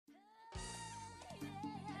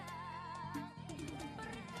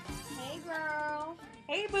girl.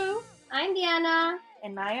 Hey, boo. I'm Diana.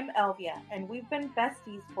 And I am Elvia, and we've been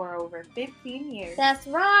besties for over 15 years. That's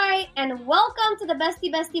right. And welcome to the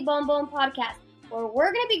Bestie Bone Bone podcast, where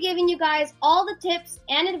we're going to be giving you guys all the tips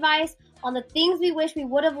and advice on the things we wish we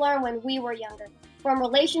would have learned when we were younger. From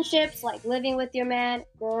relationships like living with your man,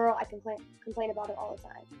 girl, I complain about it all the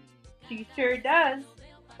time. She sure does.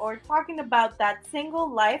 Or talking about that single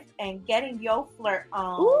life and getting your flirt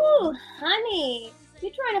on. Ooh, honey.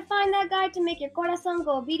 You trying to find that guy to make your corazón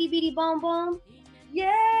go beady beady boom boom? Yeah!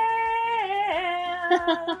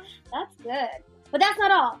 That's good. But that's not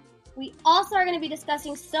all. We also are going to be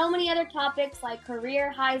discussing so many other topics like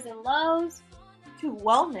career highs and lows. To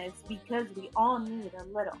wellness, because we all need a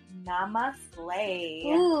little namaste.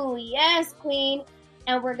 Ooh, yes, queen.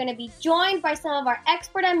 And we're going to be joined by some of our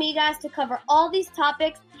expert amigas to cover all these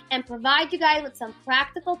topics and provide you guys with some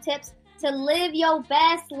practical tips to live your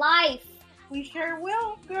best life. We sure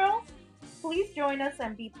will, girl. Please join us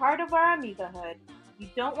and be part of our amigahood. You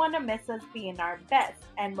don't want to miss us being our best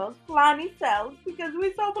and most flani selves because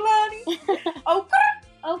we're so flani.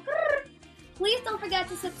 Okay. Please don't forget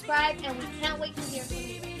to subscribe, and we can't wait to hear from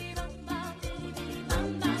you.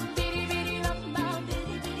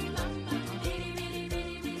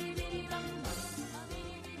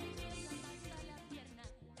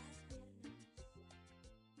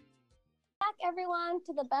 Back, everyone,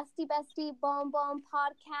 to the Bestie Bone Bone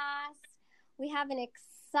podcast. We have an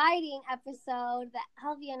exciting episode that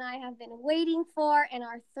Elvia and I have been waiting for and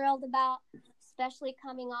are thrilled about, especially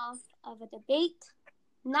coming off of a debate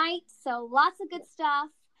night. So lots of good stuff.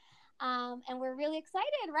 And we're really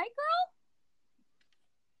excited, right, girl?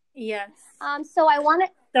 Yes. So I want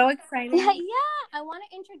to... So exciting. Yeah, I want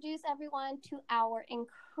to introduce everyone to our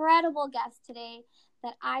incredible guest today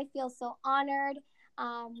that I feel so honored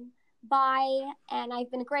by, and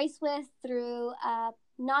I've been graced with through a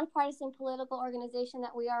nonpartisan political organization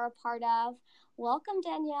that we are a part of. Welcome,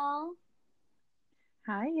 Danielle.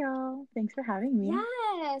 Hi, y'all. Thanks for having me.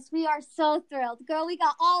 Yes, we are so thrilled. Girl, we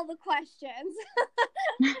got all the questions.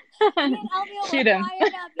 Me and Elvia Shoot were 'em.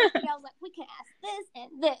 fired up yesterday. I was like, we can ask this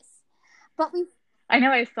and this. But we... I know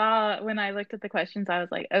I saw when I looked at the questions, I was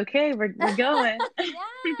like, okay, we're going.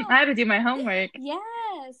 Yeah. I had to do my homework.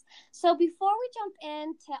 Yes. So before we jump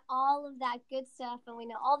into all of that good stuff and we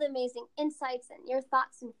know all the amazing insights and your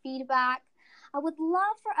thoughts and feedback, I would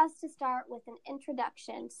love for us to start with an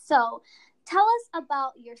introduction. So tell us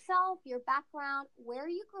about yourself, your background, where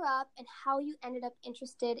you grew up, and how you ended up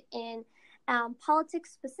interested in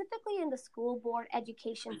politics, specifically in the school board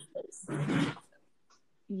education space.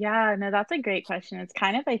 Yeah, no, that's a great question. It's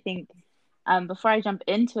kind of, I think, before I jump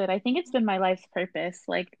into it, I think it's been my life's purpose,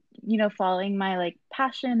 like, following my like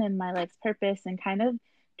passion and my life's purpose and kind of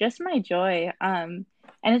just my joy. And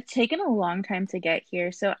it's taken a long time to get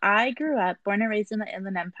here. So I grew up, born and raised in the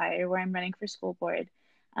Inland Empire, where I'm running for school board.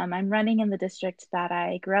 I'm running in the district that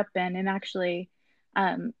I grew up in, and actually,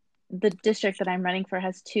 the district that I'm running for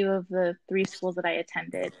has 2 of the 3 schools that I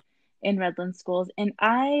attended in Redland schools. And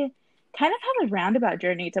I kind of have a roundabout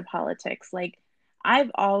journey to politics. Like,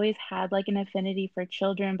 I've always had like an affinity for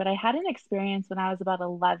children, but I had an experience when I was about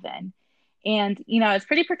 11. And, it's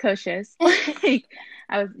pretty precocious. Like,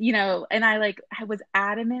 I was, and I was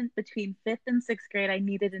adamant between 5th and 6th grade, I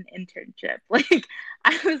needed an internship. Like,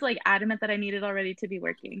 I was like adamant that I needed already to be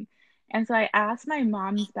working. And so I asked my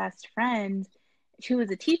mom's best friend, who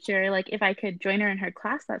was a teacher, like if I could join her in her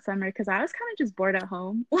class that summer, because I was kind of just bored at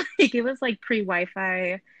home. Like, it was like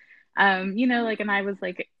pre-Wi-Fi, and I was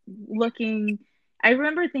like looking. I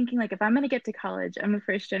remember thinking, like, if I'm going to get to college, I'm a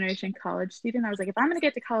first generation college student. I was like, if I'm going to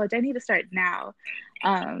get to college, I need to start now.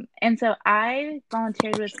 And so I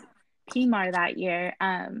volunteered with PMAR that year.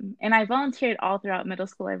 And I volunteered all throughout middle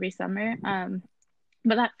school every summer.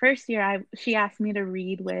 But that first year, she asked me to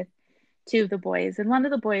read with 2 of the boys. And one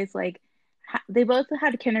of the boys, like, they both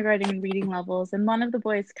had kindergarten reading levels. And one of the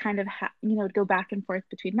boys kind of, would go back and forth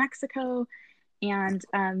between Mexico and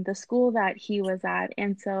the school that he was at.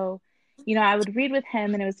 And so, I would read with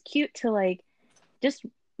him, and it was cute to like just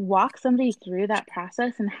walk somebody through that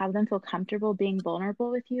process and have them feel comfortable being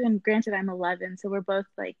vulnerable with you. And granted, I'm 11, so we're both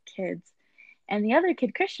like kids. And the other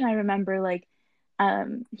kid, Christian, I remember, like,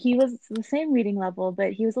 he was the same reading level,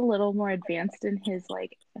 but he was a little more advanced in his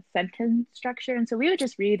like sentence structure. And so we would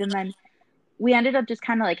just read, and then we ended up just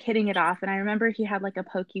kind of like hitting it off. And I remember he had like a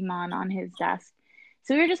Pokemon on his desk.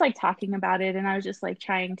 So we were just like talking about it, and I was just like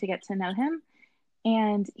trying to get to know him.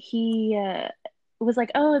 And he was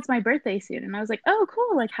like, oh, it's my birthday soon. And I was like, oh,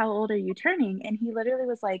 cool. Like, how old are you turning? And he literally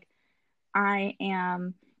was like, I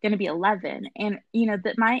am going to be 11. And,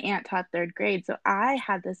 that my aunt taught 3rd grade. So I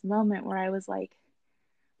had this moment where I was like,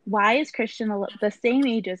 why is Christian the same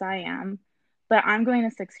age as I am, but I'm going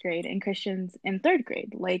to sixth grade and Christian's in third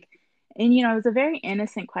grade? Like, and it was a very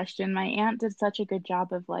innocent question. My aunt did such a good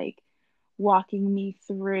job of like walking me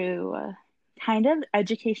through kind of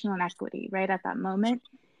educational inequity right at that moment.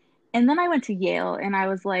 And then I went to Yale and I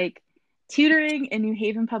was like tutoring in New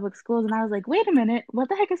Haven Public Schools. And I was like, wait a minute, what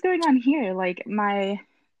the heck is going on here? Like my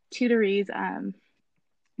tutorees,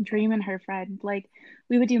 Dream and her friend, like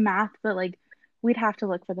we would do math, but like we'd have to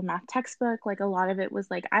look for the math textbook. Like a lot of it was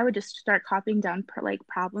like I would just start copying down like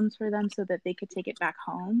problems for them so that they could take it back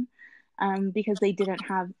home, because they didn't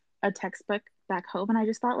have a textbook back home. And I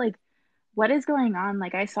just thought like, what is going on?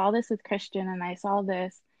 Like I saw this with Christian and I saw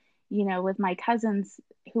this, with my cousins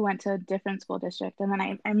who went to a different school district. And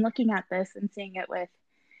then I'm looking at this and seeing it with,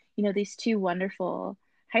 these two wonderful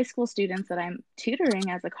high school students that I'm tutoring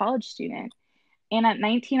as a college student. And at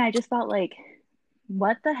 19, I just thought, like,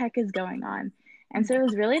 what the heck is going on? And so it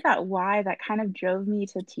was really that why that kind of drove me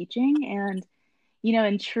to teaching. And,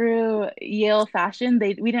 in true Yale fashion,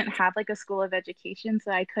 we didn't have like a school of education.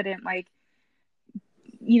 So I couldn't like,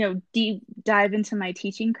 deep dive into my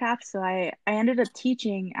teaching craft. So I ended up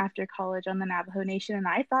teaching after college on the Navajo Nation. And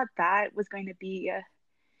I thought that was going to be,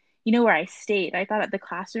 where I stayed. I thought the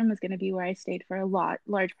classroom was going to be where I stayed for a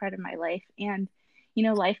large part of my life. And,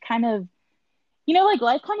 life kind of like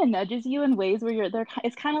life kind of nudges you in ways where you're there.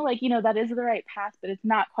 It's kind of like, that is the right path, but it's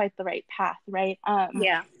not quite the right path, right?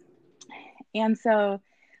 Yeah. And so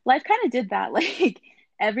life kind of did that. Like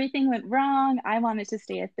everything went wrong. I wanted to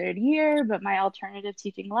stay a third year, but my alternative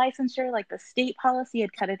teaching licensure, like the state policy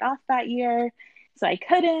had cut it off that year. So I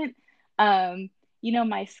couldn't.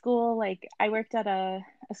 My school, like I worked at a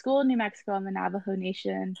school in New Mexico on the Navajo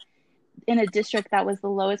Nation in a district that was the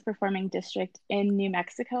lowest performing district in New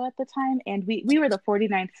Mexico at the time. And we were the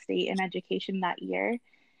 49th state in education that year,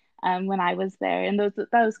 when I was there. And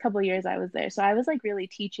those couple of years I was there. So I was like really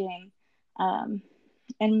teaching,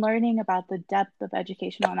 and learning about the depth of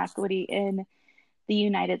educational inequity in the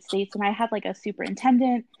United States. And I had like a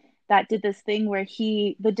superintendent that did this thing where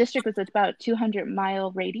the district was about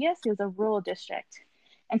 200-mile radius. It was a rural district.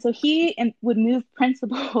 And so he would move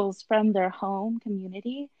principals from their home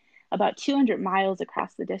community about 200 miles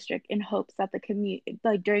across the district in hopes that the commute,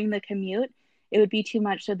 like during the commute, it would be too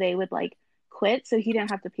much. So they would like quit so he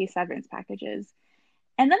didn't have to pay severance packages.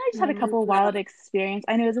 And then I just had a couple of wild experiences.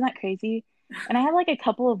 I know, isn't that crazy? And I had like a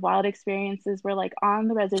couple of wild experiences where like on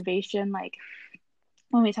the reservation, like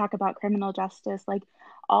when we talk about criminal justice, like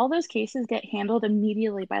all those cases get handled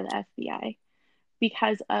immediately by the FBI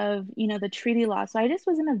because of, the treaty law. So I just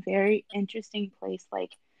was in a very interesting place,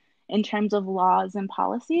 like in terms of laws and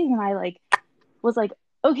policies. And I like was like,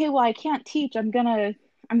 okay, well, I can't teach. I'm gonna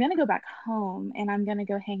go back home and I'm gonna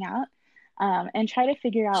go hang out, and try to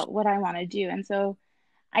figure out what I want to do. And so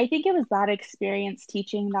I think it was that experience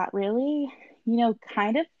teaching that really,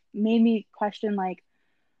 kind of made me question like,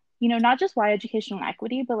 not just why educational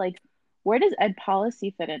equity, but like where does ed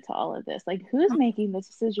policy fit into all of this? Like who's making the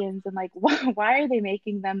decisions and like why are they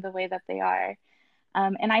making them the way that they are?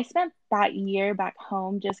 And I spent that year back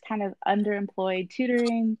home just kind of underemployed,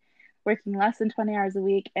 tutoring, working less than 20 hours a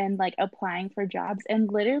week, and like applying for jobs and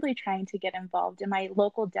literally trying to get involved in my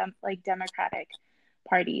local Democratic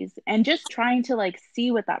parties and just trying to like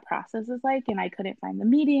see what that process is like. And I couldn't find the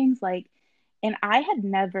meetings, like, and I had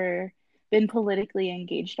never been politically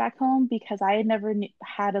engaged back home because I had never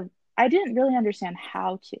I didn't really understand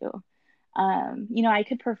how to. I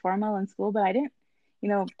could perform well in school, but I didn't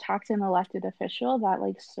talk to an elected official that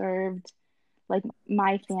like served like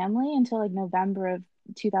my family until like November of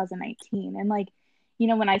 2019. And like,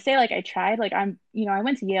 when I say like I tried, like I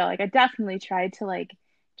went to Yale, like I definitely tried to like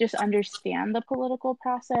just understand the political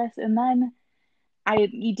process. And then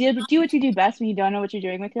you did do what you do best when you don't know what you're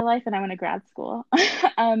doing with your life. And I went to grad school.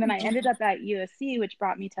 And I ended up at USC, which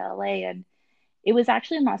brought me to LA. And it was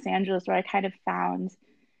actually in Los Angeles where I kind of found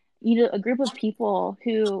a group of people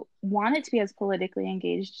who wanted to be as politically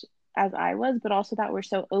engaged as I was, but also that were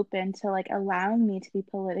so open to like allowing me to be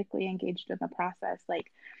politically engaged in the process.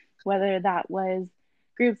 Like whether that was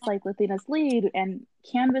groups like Latinas Lead and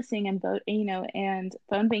canvassing and vote, and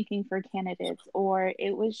phone banking for candidates, or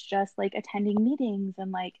it was just like attending meetings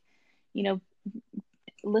and like, you know,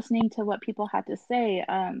 listening to what people had to say.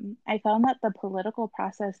 I found that the political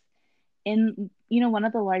process in, one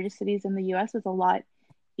of the largest cities in the US was a lot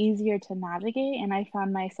easier to navigate. And I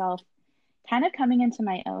found myself kind of coming into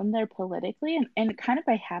my own there politically and kind of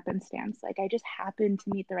by happenstance. Like I just happened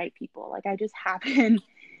to meet the right people. Like I just happened,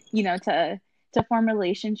 to form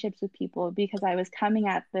relationships with people because I was coming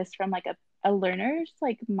at this from like a learner's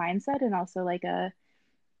like mindset and also like a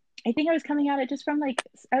I think I was coming at it just from like,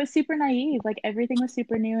 I was super naive. Like everything was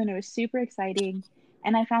super new and it was super exciting.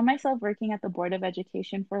 And I found myself working at the Board of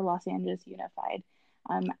Education for Los Angeles Unified,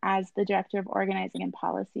 as the director of organizing and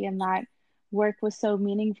policy. And that work was so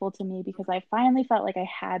meaningful to me because I finally felt like I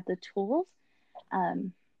had the tools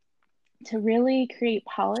um, to really create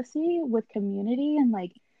policy with community and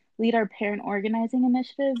like lead our parent organizing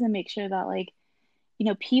initiatives and make sure that like,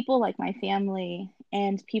 people like my family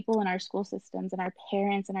and people in our school systems and our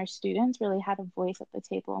parents and our students really had a voice at the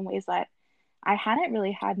table in ways that I hadn't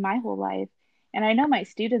really had my whole life. And I know my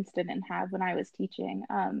students didn't have when I was teaching.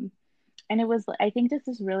 And it was, I think, just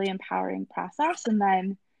this really empowering process. And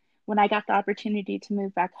then when I got the opportunity to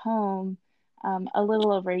move back home a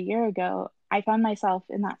little over a year ago, I found myself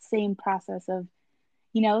in that same process of,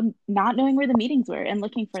 not knowing where the meetings were and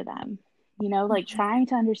looking for them, like trying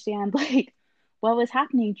to understand like what was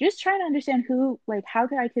happening, just trying to understand who, like, how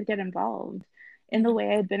I could get involved in the way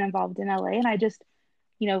I had been involved in LA. And I just,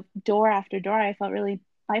 door after door, I felt really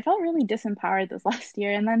disempowered this last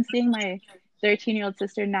year. And then seeing my 13-year-old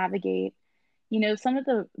sister navigate, some of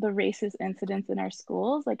the racist incidents in our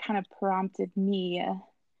schools, like kind of prompted me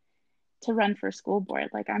to run for school board.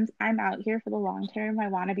 Like I'm out here for the long term. I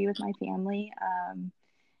want to be with my family.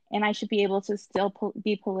 And I should be able to still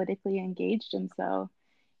be politically engaged. And so,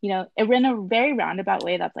 in a very roundabout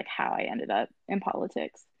way, that's like how I ended up in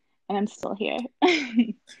politics, and I'm still here.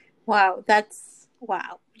 Wow,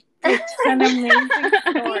 wow. It's an amazing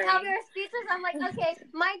story. Of your speeches, I'm like, okay,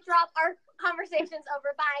 mic drop. Our conversation's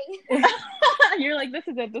over. Bye. You're like, this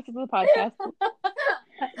is it. This is the podcast.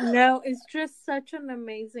 No, it's just such an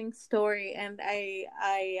amazing story, and I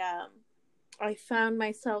found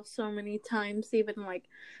myself so many times even like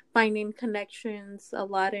finding connections a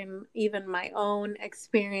lot in even my own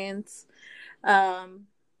experience.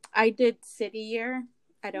 I did City Year.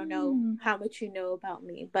 I don't know how much you know about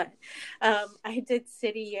me, but I did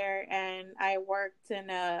City Year, and I worked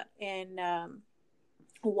in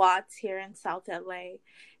Watts here in South LA,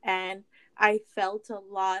 and I felt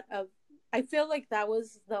I feel like that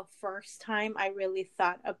was the first time I really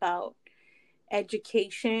thought about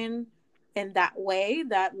education in that way,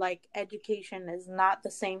 that like education is not the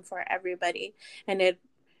same for everybody, and it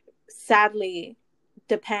sadly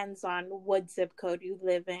depends on what zip code you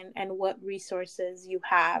live in and what resources you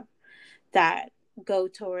have that go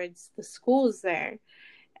towards the schools there.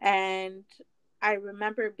 And I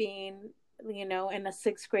remember being, in a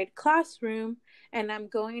 6th grade classroom, and I'm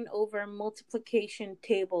going over multiplication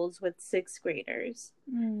tables with 6th graders.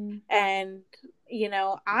 And,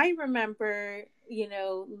 I remember,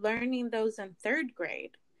 learning those in 3rd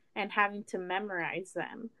grade and having to memorize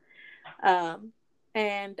them.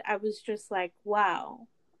 And I was just like, wow.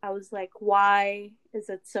 I was like, why is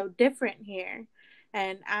it so different here?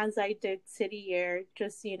 And as I did City Year,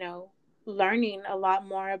 just, learning a lot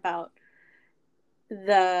more about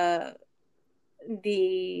the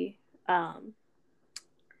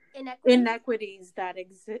inequities that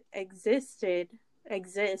exist,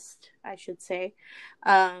 I should say,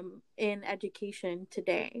 in education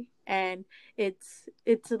today. And it's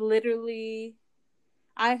literally,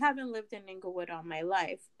 I haven't lived in Inglewood all my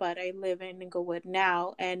life, but I live in Inglewood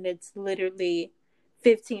now, and it's literally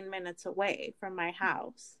 15 minutes away from my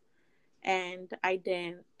house. And I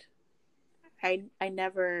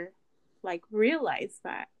never like realized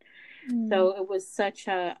that. So it was such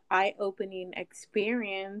a eye-opening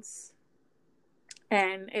experience,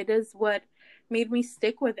 and it is what made me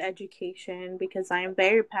stick with education, because I am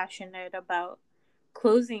very passionate about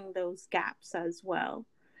closing those gaps as well.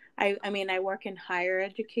 I mean, I work in higher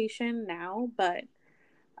education now, but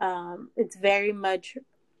it's very much,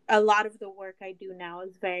 a lot of the work I do now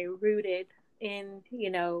is very rooted in,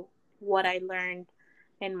 what I learned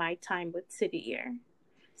in my time with City Year.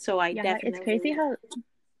 So I definitely it's crazy how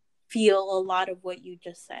feel a lot of what you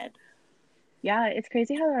just said. Yeah, it's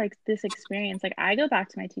crazy how like this experience, like I go back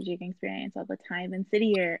to my teaching experience all the time. And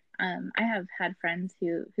City Year, I have had friends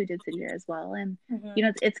who did City Year as well, and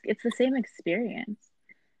it's the same experience.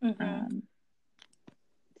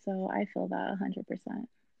 So I feel that 100%.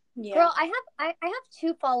 Yeah. Girl, I have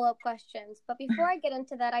 2 follow-up questions, but before I get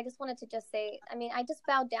into that, I just wanted to just say, I mean, I just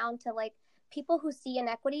bow down to like people who see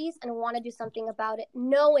inequities and want to do something about it,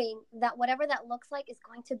 knowing that whatever that looks like is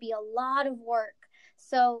going to be a lot of work.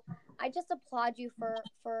 So I just applaud you for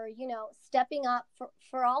stepping up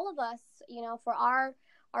for all of us, for our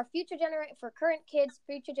future generation, for current kids,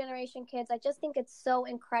 future generation kids. I just think it's so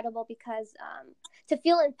incredible, because to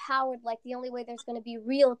feel empowered, like the only way there's going to be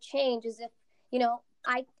real change is if,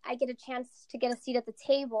 I get a chance to get a seat at the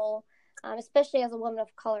table especially as a woman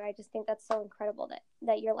of color. I just think that's so incredible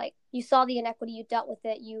that you're like, you saw the inequity, you dealt with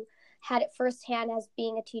it, you had it firsthand as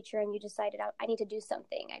being a teacher, and you decided, I need to do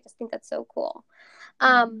something. I just think that's so cool.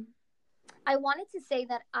 I wanted to say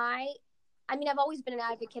that I mean, I've always been an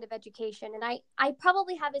advocate of education, and I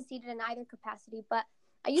probably haven't seen it in either capacity, but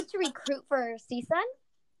I used to recruit for CSUN.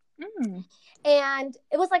 And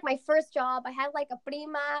it was like my first job. I had like a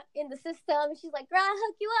prima in the system. She's like, girl, I'll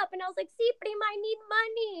hook you up. And I was like, sí, prima, I need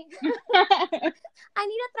money. I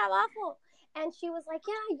need a trabajo. And she was like,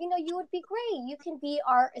 yeah, you would be great. You can be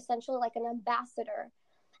essentially like an ambassador.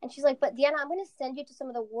 And she's like, but Diana, I'm going to send you to some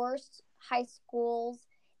of the worst high schools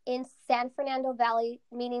in San Fernando Valley,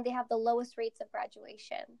 meaning they have the lowest rates of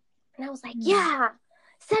graduation. And I was like, yeah,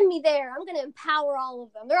 send me there. I'm going to empower all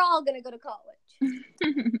of them. They're all going to go to college.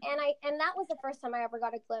 And that was the first time I ever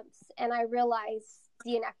got a glimpse, and I realized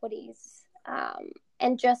the inequities.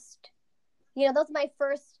 And just, that was my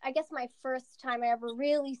first time I ever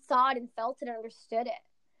really saw it and felt it and understood it,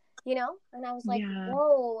 and I was like,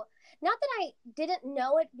 whoa, not that I didn't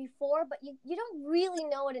know it before, but you don't really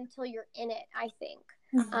know it until you're in it, I think.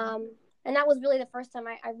 And that was really the first time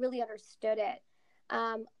I really understood it.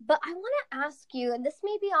 But I want to ask you, and this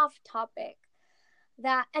may be off topic,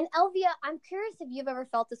 and Elvia, I'm curious if you've ever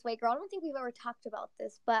felt this way, girl. I don't think we've ever talked about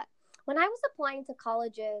this, but when I was applying to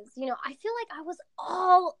colleges, I feel like I was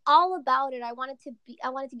all about it. I wanted to be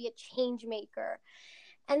a change maker.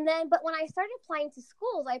 But when I started applying to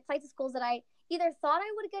schools, I applied to schools that I either thought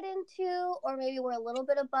I would get into or maybe were a little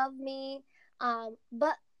bit above me.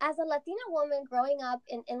 But as a Latina woman growing up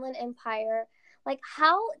in Inland Empire, like,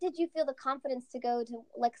 how did you feel the confidence to go to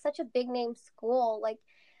like such a big name school? Like,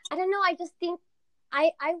 I don't know. I just think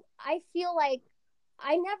I feel like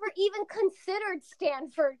I never even considered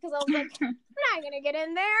Stanford because I was like, I'm not going to get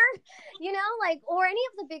in there, or any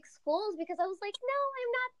of the big schools, because I was like, no,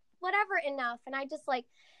 I'm not whatever enough. And I just like,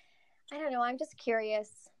 I don't know. I'm just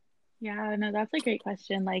curious. Yeah, no, that's a great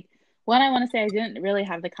question. Like, one, I want to say I didn't really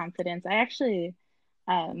have the confidence. I actually,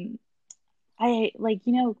 I like,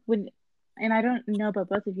 and I don't know about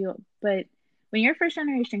both of you, but when you're a first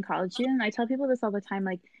generation college student, I tell people this all the time,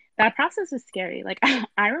 like, that process is scary. Like,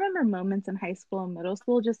 I remember moments in high school and middle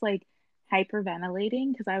school just like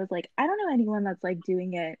hyperventilating because I was like, I don't know anyone that's like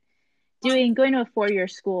going to a 4-year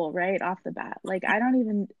school right off the bat. Like, I don't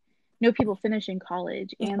even know people finishing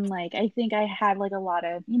college. And like, I think I had like a lot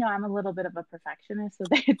of, I'm a little bit of a perfectionist, so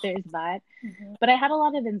there's that. But I had a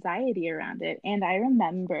lot of anxiety around it. And I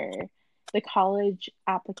remember the college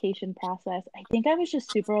application process. I think I was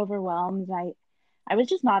just super overwhelmed. I was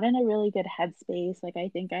just not in a really good headspace. Like, I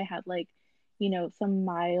think I had like, some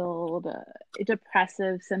mild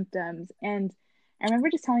depressive symptoms. And I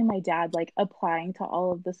remember just telling my dad, like, applying to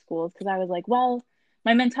all of the schools because I was like, well,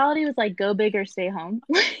 my mentality was like, go big or stay home.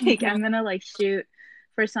 Like, I'm going to like shoot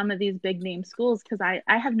for some of these big name schools because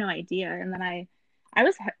I have no idea. And then I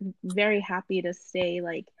was very happy to stay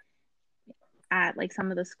like at like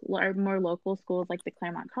some of the school or more local schools, like the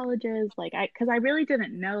Claremont colleges, like because I really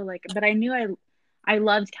didn't know, like, but I knew I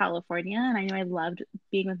loved California and I knew I loved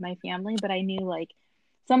being with my family, but I knew like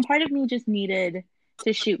some part of me just needed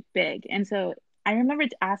to shoot big. And so I remember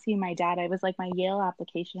asking my dad, I was like my Yale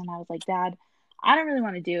application, and I was like, Dad, I don't really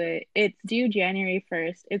want to do it. It's due January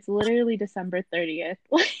 1st. It's literally December 30th.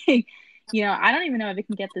 Like, I don't even know if I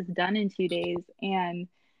can get this done in 2 days. And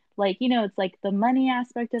like, it's like the money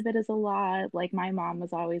aspect of it is a lot. Like, my mom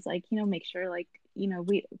was always like, make sure like,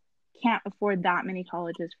 we can't afford that many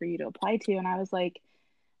colleges for you to apply to. And I was like,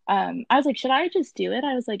 should I just do it?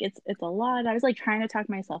 I was like, it's a lot. I was like trying to talk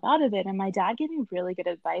myself out of it. And my dad gave me really good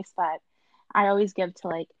advice that I always give to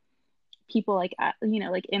like people like,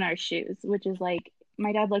 like in our shoes, which is like,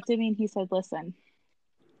 my dad looked at me and he said, listen,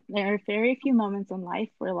 there are very few moments in life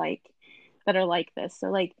where like, that are like this. So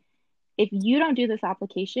like, if you don't do this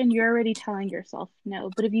application, you're already telling yourself no.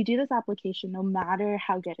 But if you do this application, no matter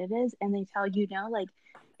how good it is, and they tell you no, like,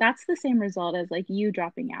 that's the same result as like you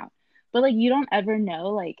dropping out. But like, you don't ever know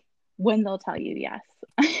like when they'll tell you yes.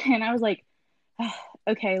 And I was like,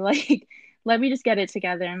 okay, like, let me just get it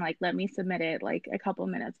together and like, let me submit it like a couple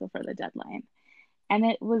minutes before the deadline. And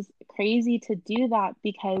it was crazy to do that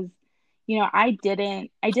because, I didn't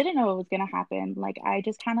know what was going to happen. Like, I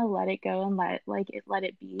just kind of let it go and let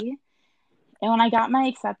it be. And when I got my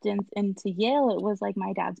acceptance into Yale, it was like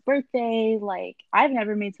my dad's birthday. Like, I've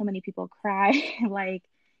never made so many people cry. Like,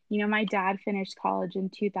 my dad finished college in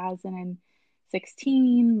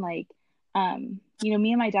 2016. Like, me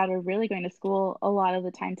and my dad were really going to school a lot of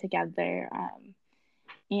the time together.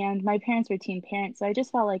 And my parents were teen parents. So I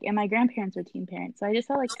just felt like, and my grandparents were teen parents. So I just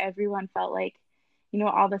felt like everyone felt like,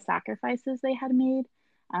 all the sacrifices they had made.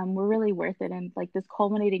 were really worth it. And like this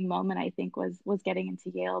culminating moment, I think, was getting into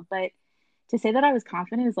Yale. But to say that I was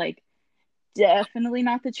confident is like definitely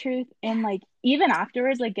not the truth. And like even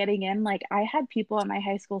afterwards, like getting in, like I had people at my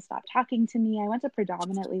high school stop talking to me. I went to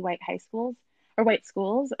predominantly white high schools or white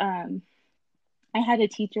schools. I had a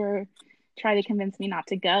teacher try to convince me not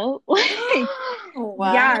to go. Like,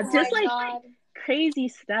 Wow. yeah, Oh just my like God. crazy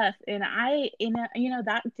stuff. And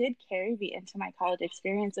that did carry me into my college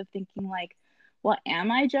experience of thinking like, well,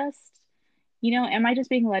 am I just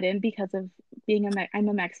being let in because of I'm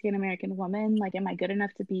a Mexican American woman? Like, am I good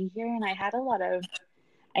enough to be here? And I had a lot of,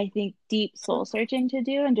 I think, deep soul searching to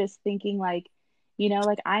do, and just thinking like,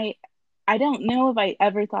 like I don't know if I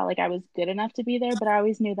ever thought like I was good enough to be there, but I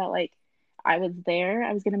always knew that like I was there,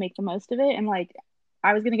 I was going to make the most of it, and like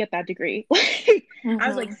I was going to get that degree. I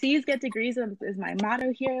was like, C's get degrees is my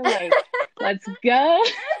motto here. Like, let's go.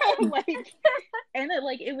 Like, and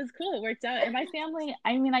it was cool. It worked out. And my family,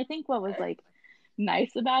 I mean, I think what was like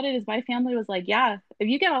nice about it is my family was like, yeah, if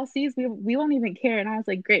you get all C's, we won't even care. And I was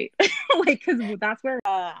like, great. Like, because that's where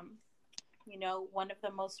one of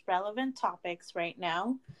the most relevant topics right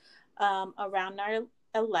now around our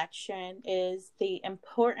election is the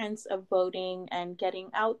importance of voting and getting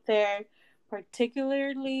out there,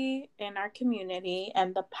 particularly in our community,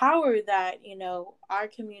 and the power that our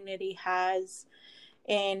community has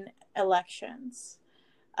in elections,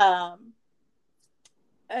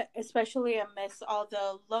 especially amidst all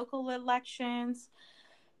the local elections.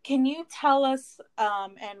 Can you tell us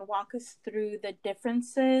and walk us through the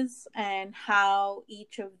differences and how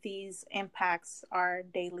each of these impacts our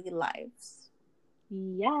daily lives?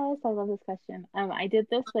 Yes, I love this question. I did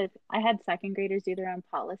this I had second graders do their own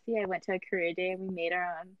policy. I went to a career day and we made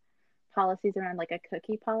our own policies around like a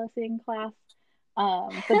cookie policing class.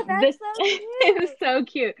 But That's so it was cute. so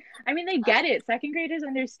cute. I mean, they get it. Second graders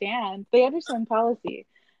understand. They understand policy.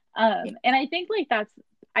 And I think like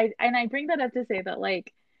I bring that up to say that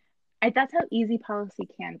like that's how easy policy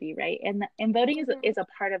can be, right? And voting is a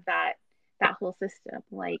part of that whole system.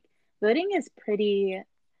 Like voting is pretty.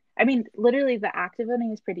 I mean, literally, the act of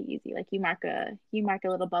voting is pretty easy. Like you mark a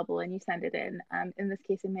little bubble and you send it in. In this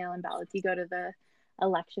case, in mail-in ballots, you go to the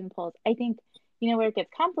election polls. I think where it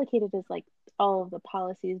gets complicated is like all of the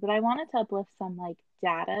policies. But I wanted to uplift some like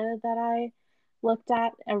data that I looked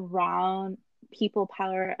at around people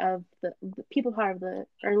power of the people power of the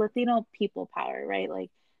or Latino people power, right?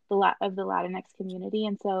 Like of the Latinx community.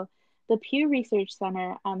 And so the Pew Research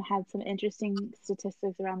Center had some interesting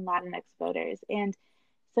statistics around Latinx voters. And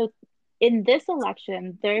so in this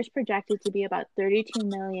election, there's projected to be about 32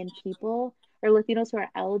 million people or Latinos who are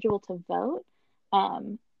eligible to vote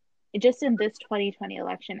just in this 2020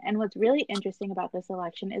 election. And what's really interesting about this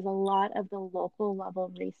election is a lot of the local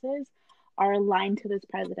level races are aligned to this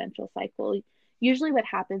presidential cycle. Usually what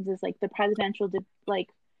happens is like the presidential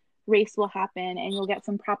race will happen and you'll get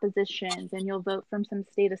some propositions and you'll vote from some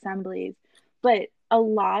state assemblies. But a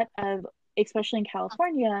lot of, especially in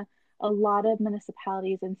California, a lot of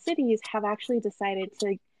municipalities and cities have actually decided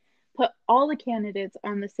to put all the candidates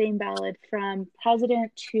on the same ballot from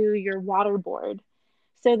president to your water board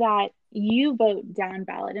so that you vote down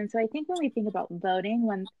ballot. And so I think when we think about voting,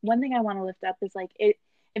 one thing I want to lift up is like if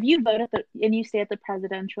you vote and you stay at the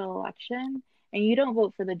presidential election and you don't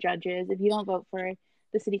vote for the judges, if you don't vote for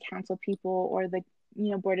the city council people or the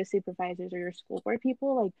board of supervisors or your school board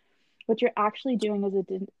people, like what you're actually doing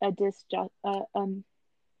is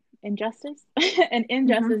injustice an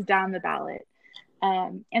injustice down the ballot.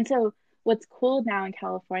 And so what's cool now in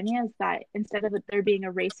California is that instead of there being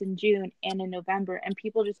a race in June and in November and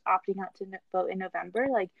people just opting out to vote in November,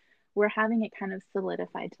 like we're having it kind of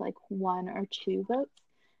solidified to like 1 or 2 votes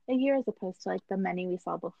a year as opposed to like the many we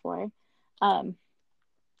saw before. And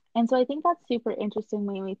so I think that's super interesting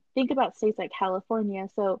when we think about states like California.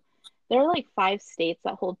 So there are like 5 states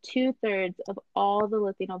that hold 2/3 of all the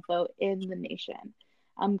Latino vote in the nation.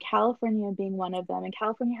 California being one of them, and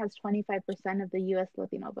California has 25% of the U.S.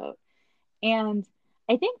 Latino vote. And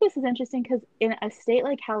I think this is interesting because in a state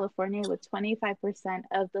like California with 25%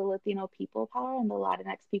 of the Latino people power and the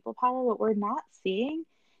Latinx people power, what we're not seeing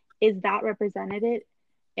is that represented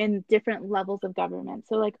in different levels of government.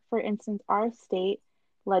 So like, for instance, our state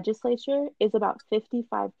legislature is about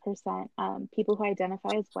 55% people who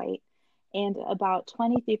identify as white, and about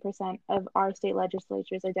 23% of our state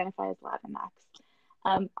legislatures identify as Latinx.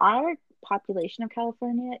 Our population of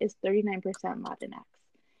California is 39% Latinx.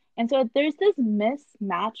 And so there's this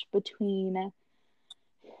mismatch between,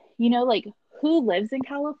 like who lives in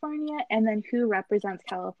California and then who represents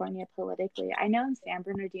California politically. I know in San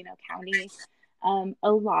Bernardino County,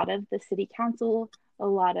 a lot of the city council, a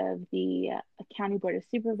lot of the county board of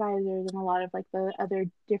supervisors and a lot of like the other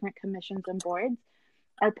different commissions and boards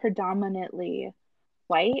are predominantly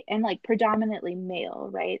white and like predominantly male,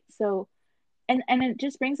 right? So and it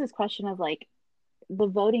just brings this question of like the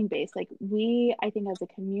voting base. Like we, I think as a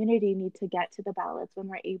community, need to get to the ballots when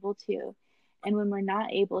we're able to. And when we're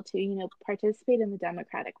not able to, participate in the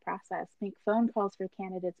democratic process, make phone calls for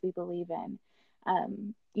candidates we believe in.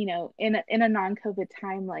 In a non-COVID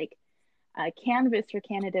time, like canvas for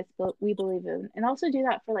candidates we believe in, and also do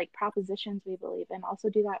that for like propositions we believe in. Also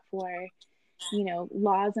do that for,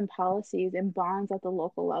 laws and policies and bonds at the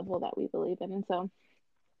local level that we believe in. And so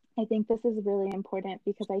I think this is really important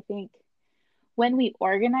because I think when we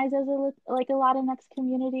organize as a Latinx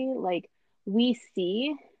community, like we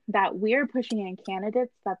see that we're pushing in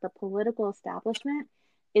candidates that the political establishment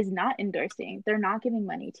is not endorsing. They're not giving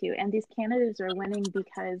money to, and these candidates are winning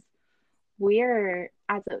because we're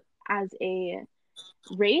as a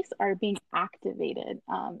race are being activated.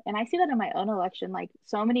 And I see that in my own election. Like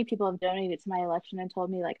so many people have donated to my election and told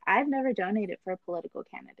me like I've never donated for a political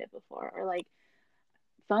candidate before, or like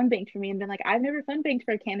phone banked for me and been like, I've never phone banked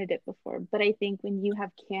for a candidate before. But I think when you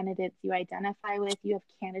have candidates you identify with, you have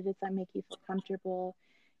candidates that make you feel comfortable,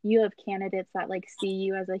 you have candidates that like see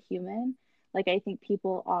you as a human, like I think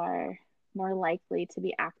people are more likely to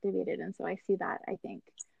be activated. And so I see that, I think,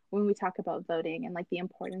 when we talk about voting and like the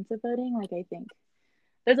importance of voting, like I think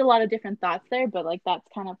there's a lot of different thoughts there, but like that's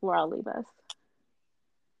kind of where I'll leave us.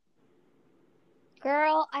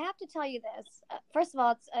 Girl, I have to tell you this. First of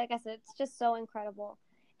all, it's like I said, it's just so incredible.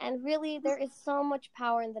 And really, there is so much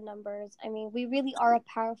power in the numbers. I mean, we really are a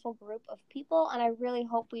powerful group of people, and I really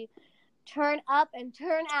hope we turn up and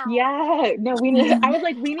turn out. Yeah, no, we need. I was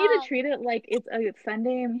like, we need to treat it like it's a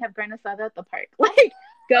Sunday and we have Brenda Sada at the park. Like,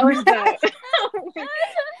 go and vote. Turn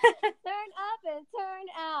up and turn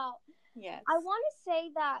out. Yes. I want to say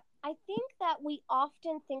that I think that we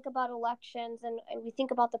often think about elections and we think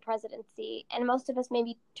about the presidency, and most of us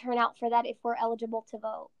maybe turn out for that if we're eligible to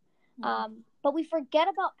vote. Mm-hmm. But we forget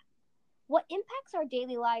about what impacts our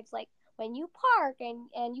daily lives, like when you park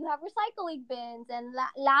and you have recycling bins and la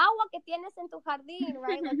agua que tienes en tu jardín,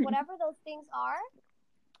 right? Like whatever those things are,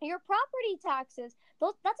 your property taxes,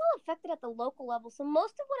 that's all affected at the local level. So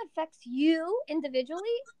most of what affects you individually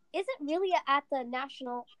isn't really at the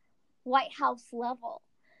national White House level.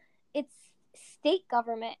 It's state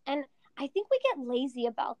government. And I think we get lazy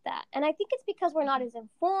about that. And I think it's because we're not as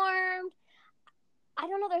informed. I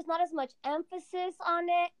don't know, there's not as much emphasis on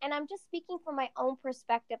it. And I'm just speaking from my own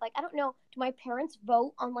perspective. Like, I don't know, do my parents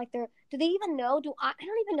vote on like do they even know? I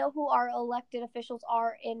don't even know who our elected officials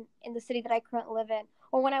are in the city that I currently live in,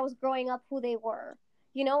 or when I was growing up, who they were,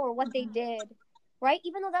 or what they did, right?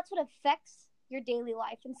 Even though that's what affects your daily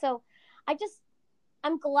life. And so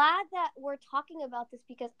I'm glad that we're talking about this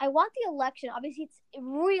because I want the election. Obviously, it's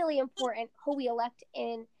really important who we elect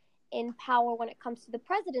in power when it comes to the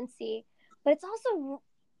presidency. But it's also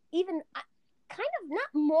even kind of not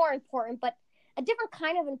more important, but a different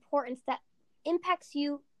kind of importance that impacts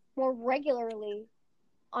you more regularly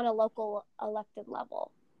on a local elected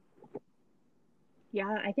level.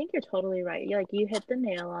 Yeah, I think you're totally right. You hit the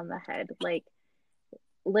nail on the head. Like,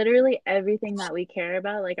 literally everything that we care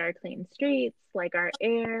about, like our clean streets, like our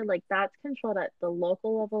air, like that's controlled at the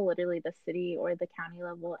local level, literally the city or the county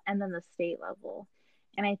level, and then the state level.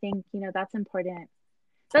 And I think, that's important.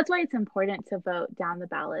 That's why it's important to vote down the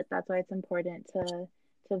ballot. That's why it's important to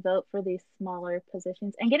vote for these smaller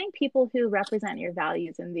positions and getting people who represent your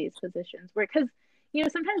values in these positions. Because,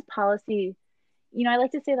 sometimes policy, I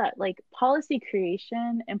like to say that like policy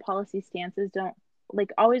creation and policy stances don't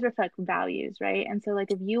like always reflect values, right? And so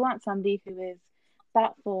like if you want somebody who is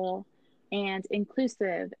thoughtful and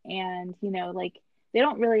inclusive and, like they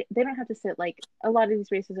don't have to sit, like a lot of these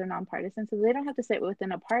races are nonpartisan, so they don't have to sit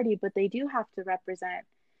within a party, but they do have to represent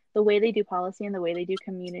the way they do policy and the way they do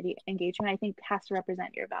community engagement. I think has to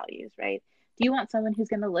represent your values, right? Do you want someone who's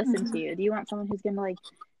going to listen to you? Do you want someone who's going to like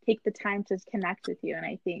take the time to connect with you? And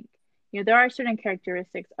I think, there are certain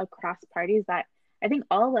characteristics across parties that I think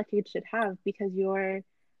all elected should have, because you're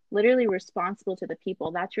literally responsible to the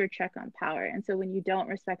people. That's your check on power. And so when you don't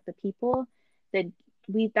respect the people, then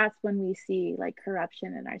that's when we see like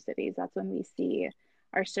corruption in our cities. That's when we see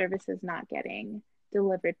our services not getting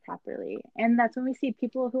delivered properly. And that's when we see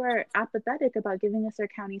people who are apathetic about giving us their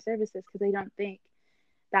county services because they don't think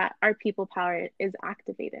that our people power is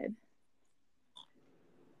activated.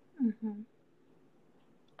 Mm-hmm.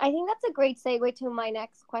 I think that's a great segue to my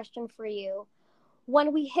next question for you.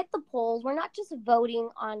 When we hit the polls, we're not just voting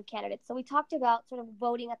on candidates. So we talked about sort of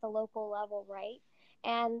voting at the local level, right?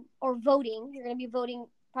 Or voting, you're going to be voting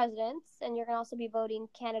presidents, and you're going to also be voting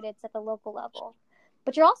candidates at the local level.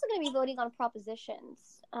 But you're also going to be voting on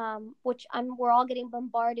propositions, which we're all getting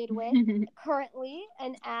bombarded with currently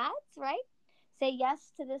in ads, right? Say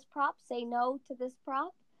yes to this prop, say no to this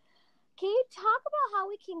prop. Can you talk about how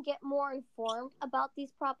we can get more informed about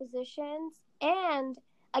these propositions, and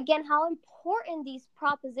again, how important these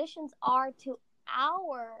propositions are to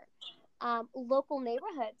our local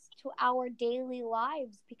neighborhoods, to our daily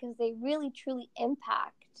lives, because they really truly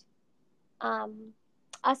impact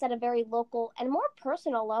us at a very local and more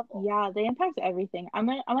personal level. Yeah, they impact everything. I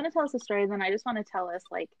want to tell us a story, then I just want to tell us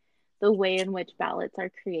like the way in which ballots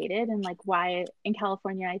are created and like why in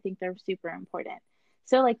California I think they're super important.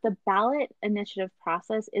 So like the ballot initiative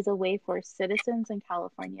process is a way for citizens in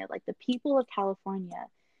California, like the people of California,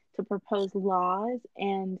 to propose laws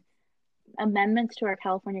and amendments to our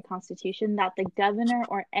California Constitution that the governor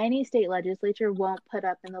or any state legislature won't put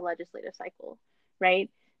up in the legislative cycle, right?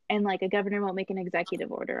 And like a governor won't make an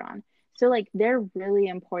executive order on. So like they're really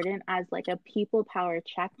important as like a people power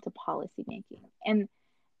check to policy making.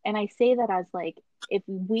 And I say that as like, if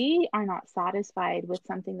we are not satisfied with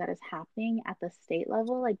something that is happening at the state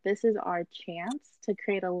level, like this is our chance to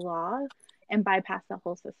create a law and bypass the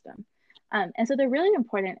whole system. And so they're really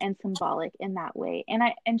important and symbolic in that way. And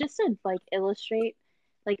just to like illustrate,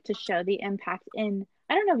 like to show the impact in,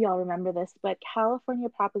 I don't know if y'all remember this, but California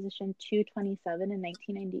Proposition 227 in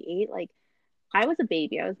 1998, like I was a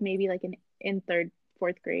baby. I was maybe like in third,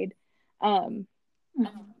 fourth grade.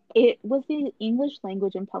 It was the English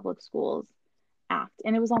Language in Public Schools Act,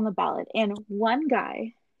 and it was on the ballot. And one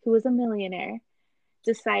guy who was a millionaire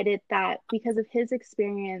decided that because of his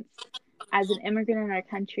experience as an immigrant in our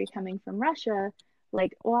country coming from Russia,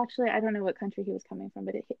 like, well, actually, I don't know what country he was coming from,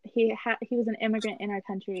 but he was an immigrant in our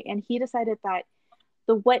country, and he decided that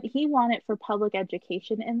what he wanted for public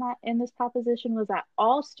education in this proposition was that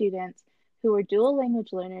all students who are dual language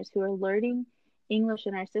learners who are learning English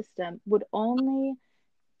in our system would only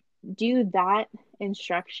do that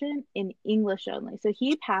instruction in English only. So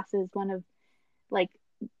he passes one of like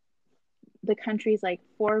the country's like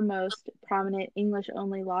foremost prominent English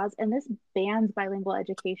only laws, and this bans bilingual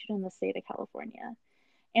education in the state of California.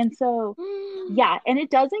 And so yeah, and it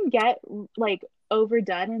doesn't get like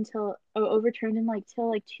overturned until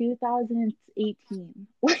 2018.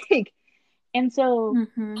 Like, and so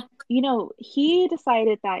you know, he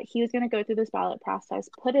decided that he was going to go through this ballot process,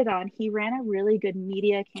 put it on. He ran a really good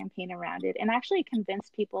media campaign around it and actually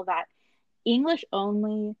convinced people that English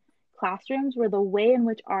only classrooms were the way in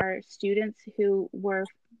which our students who were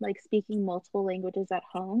like speaking multiple languages at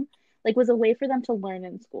home, like was a way for them to learn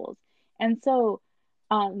in schools. And so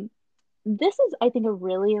this is, I think, a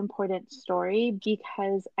really important story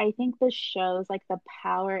because I think this shows like the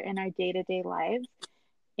power in our day-to-day lives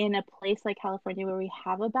in a place like California where we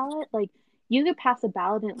have a ballot. Like you could pass a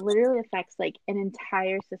ballot and it literally affects like an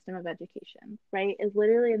entire system of education, right? It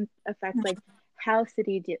literally affects like how a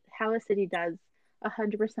city does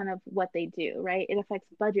 100% of what they do, right? It affects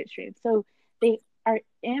budget streams. So they are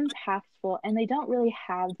impactful and they don't really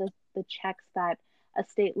have the checks that a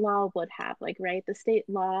state law would have, like, right? The state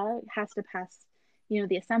law has to pass, you know,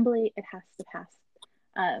 the assembly, it has to pass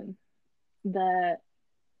I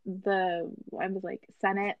was like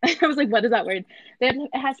Senate. I was like, what is that word? Then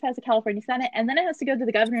it has to pass the California Senate, and then it has to go to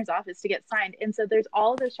the governor's office to get signed. And so there's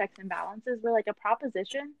all those checks and balances where like a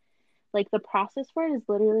proposition, like the process for it is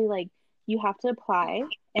literally like you have to apply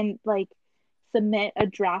and like submit a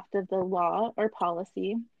draft of the law or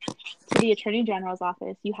policy to the Attorney General's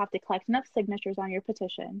office. You have to collect enough signatures on your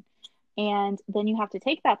petition, and then you have to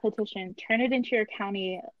take that petition, turn it into your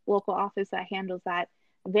county local office that handles that,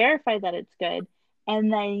 verify that it's good,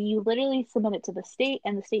 and then you literally submit it to the state,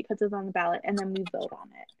 and the state puts it on the ballot, and then we vote on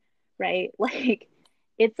it, right? Like,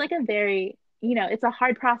 it's like a very, you know, it's a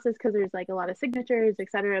hard process because there's like a lot of signatures,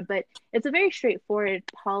 etc. But it's a very straightforward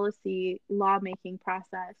policy lawmaking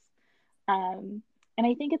process. And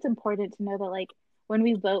I think it's important to know that like when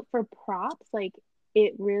we vote for props, like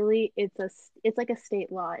it's like a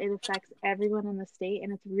state law. It affects everyone in the state,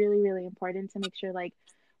 and it's really, really important to make sure like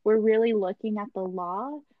we're really looking at the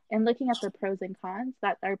law and looking at the pros and cons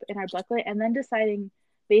that are in our booklet, and then deciding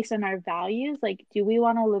based on our values, like, do we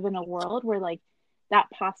want to live in a world where like that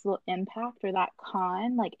possible impact or that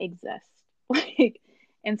con like exists? Like,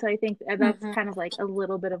 and so I think that's kind of like a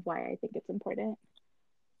little bit of why I think it's important.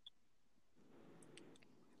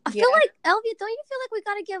 I feel like, Elvia, don't you feel like we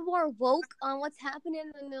gotta get more woke on what's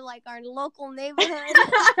happening in like our local neighborhood?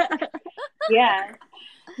 Yeah.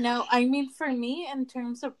 No, I mean, for me, in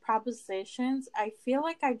terms of propositions, I feel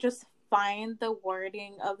like I just find the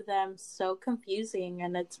wording of them so confusing,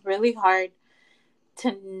 and it's really hard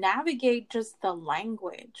to navigate just the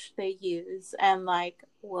language they use and like,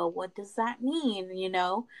 well, what does that mean?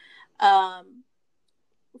 Um,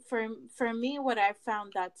 for me, what I've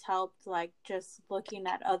found that's helped, like just looking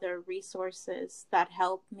at other resources that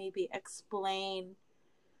help maybe explain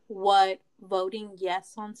what voting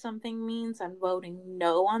yes on something means and voting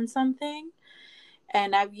no on something.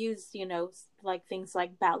 And I've used, like things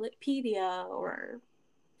like Ballotpedia or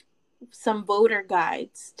some voter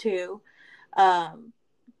guides too,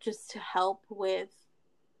 just to help with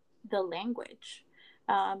the language.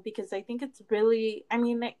 Because I think it's really, I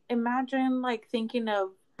mean, imagine like think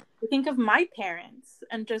of my parents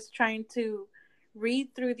and just trying to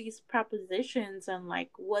read through these propositions and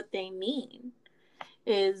like what they mean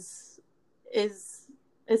is is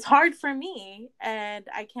is hard for me, and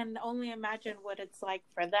I can only imagine what it's like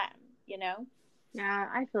for them. Yeah,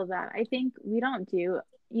 I feel that. I think we don't do,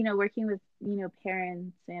 working with,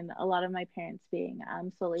 parents and a lot of my parents being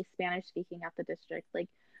solely Spanish speaking at the district, like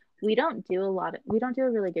we don't do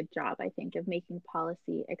a really good job, I think, of making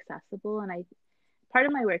policy accessible. And part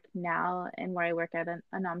of my work now and where I work at a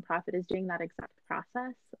nonprofit is doing that exact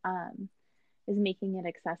process, is making it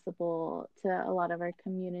accessible to a lot of our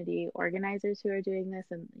community organizers who are doing this,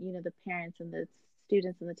 and, the parents and the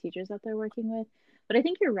students and the teachers that they're working with. But I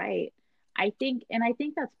think you're right. I think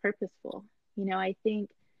that's purposeful. I think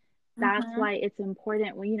that's Mm-hmm. why it's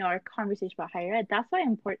important when, our conversation about higher ed, that's why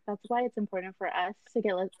it's important for us to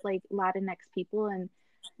get like Latinx people and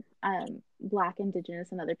Black,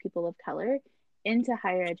 Indigenous, and other people of color into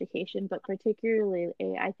higher education, but particularly,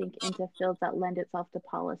 I think, into fields that lend itself to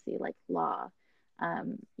policy like law,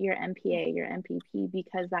 your MPA, your MPP,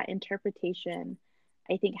 because that interpretation,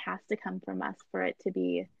 I think, has to come from us for it to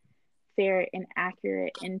be fair and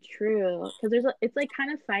accurate and true. Because it's like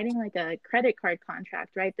kind of signing like a credit card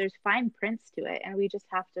contract, right? There's fine prints to it, and we just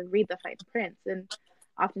have to read the fine prints, and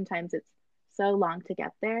oftentimes it's so long to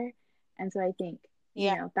get there. And so I think,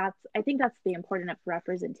 Yeah. I think that's the importance of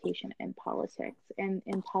representation in politics and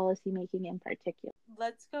in policy making in particular.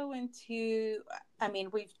 Let's go into, I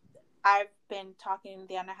mean, I've been talking,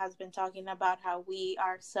 Diana has been talking about how we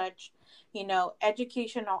are such,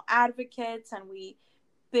 educational advocates, and we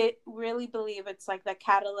really believe it's like the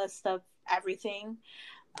catalyst of everything.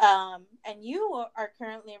 And you are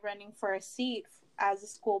currently running for a seat as a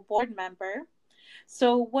school board member.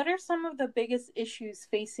 So, what are some of the biggest issues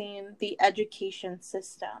facing the education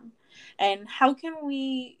system, and how can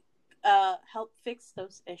we help fix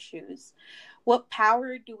those issues? What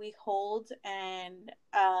power do we hold, and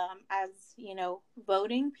as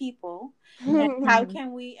voting people, and how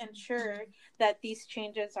can we ensure that these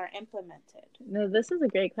changes are implemented? No, this is a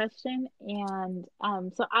great question. And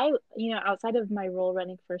so outside of my role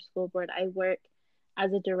running for school board, I work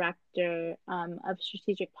as a director of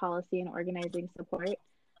strategic policy and organizing support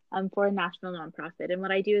for a national nonprofit. And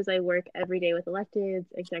what I do is I work every day with electeds,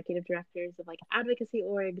 executive directors of like advocacy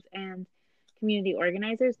orgs and community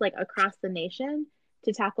organizers like across the nation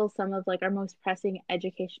to tackle some of like our most pressing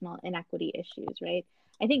educational inequity issues, right?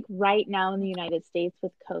 I think right now in the United States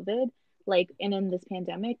with COVID, like, and in this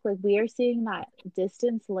pandemic, like we are seeing that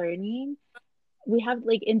distance learning, we have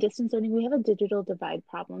like in distance learning, we have a digital divide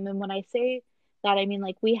problem. And when I say that, I mean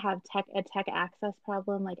like we have a tech access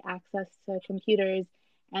problem, like access to computers.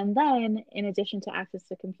 And then in addition to access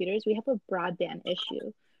to computers, we have a broadband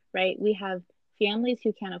issue, right? We have families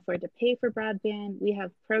who can't afford to pay for broadband. We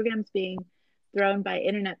have programs being thrown by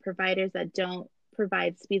internet providers that don't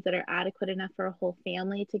provide speeds that are adequate enough for a whole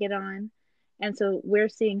family to get on. And so we're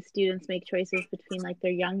seeing students make choices between like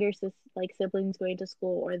their younger like siblings going to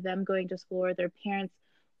school, or them going to school, or their parents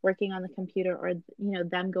working on the computer, or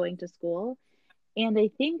them going to school. And I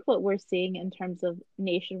think what we're seeing in terms of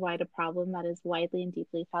nationwide a problem that is widely and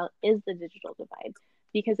deeply felt is the digital divide.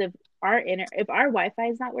 Because if our Wi-Fi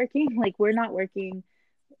is not working, like we're not working,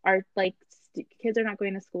 our like kids are not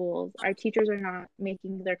going to schools, our teachers are not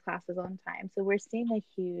making their classes on time. So we're seeing a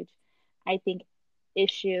huge, I think,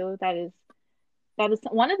 issue that is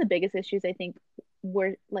one of the biggest issues I think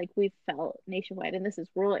we've felt nationwide. And this is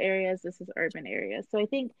rural areas, this is urban areas. So I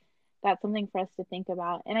think that's something for us to think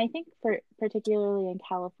about. And I think for particularly in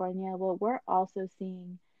California, what we're also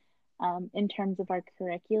seeing in terms of our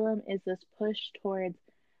curriculum is this push towards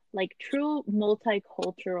like true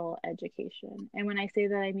multicultural education. And when I say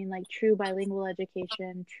that, I mean like true bilingual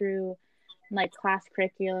education, true like class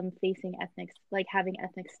curriculum facing like having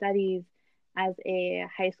ethnic studies as a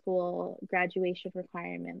high school graduation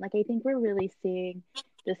requirement. Like I think we're really seeing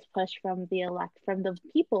this push from the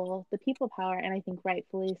people power, and I think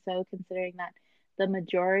rightfully so, considering that the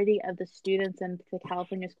majority of the students in the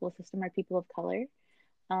California school system are people of color.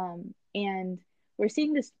 And we're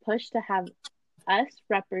seeing this push to have us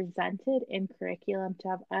represented in curriculum, to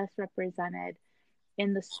have us represented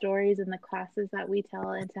in the stories and the classes that we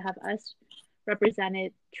tell, and to have us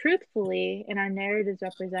represented truthfully and our narratives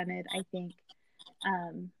represented, I think,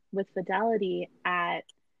 with fidelity at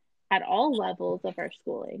all levels of our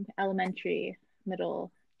schooling, elementary,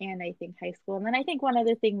 middle, and I think high school. And then I think one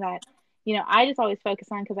other thing that, I just always focus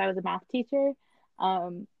on because I was a math teacher,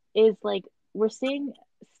 is like we're seeing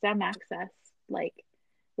STEM access. Like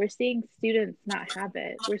we're seeing students not have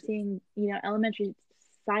it. We're seeing, elementary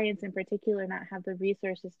science in particular not have the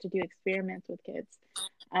resources to do experiments with kids.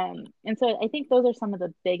 And so I think those are some of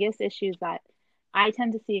the biggest issues that I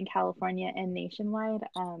tend to see in California and nationwide.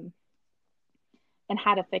 And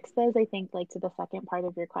how to fix those, I think, like to the second part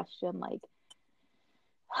of your question, like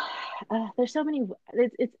there's so many,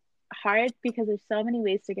 it's hard because there's so many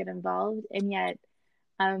ways to get involved. And yet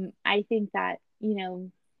I think that,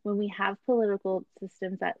 when we have political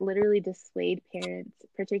systems that literally dissuade parents,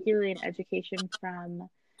 particularly in education, from,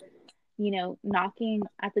 knocking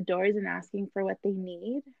at the doors and asking for what they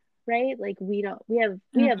need, right? Like we have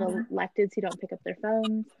electeds who don't pick up their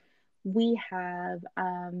phones. We have,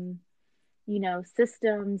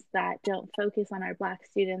 systems that don't focus on our Black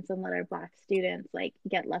students and let our Black students like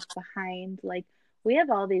get left behind. Like we have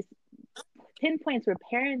all these pinpoints where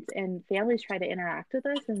parents and families try to interact with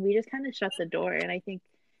us and we just kind of shut the door. And I think,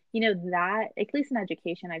 that, at least in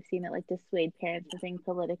education, I've seen it like dissuade parents from being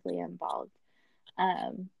politically involved.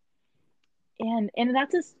 And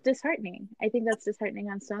that's just disheartening. I think that's disheartening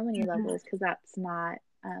on so many levels because that's not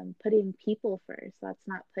putting people first. That's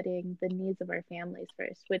not putting the needs of our families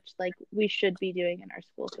first, which like we should be doing in our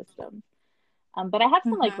school systems. But I have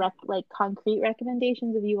some like concrete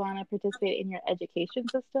recommendations if you want to participate in your education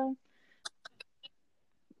system.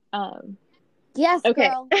 Yes, okay.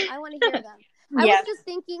 Girl, I want to hear them. I was just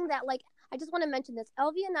thinking that, like, I just want to mention this.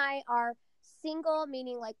 Elvie and I are single,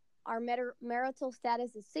 meaning like our marital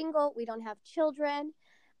status is single. We don't have children.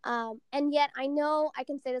 And yet I know I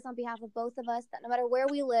can say this on behalf of both of us, that no matter where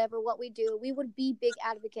we live or what we do, we would be big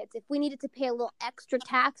advocates. If we needed to pay a little extra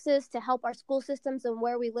taxes to help our school systems and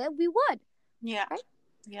where we live, we would. Yeah. Right?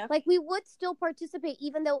 Yeah. Like we would still participate,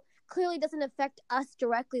 even though clearly it doesn't affect us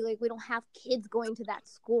directly. Like we don't have kids going to that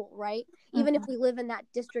school, right? Even if we live in that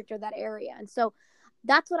district or that area. And so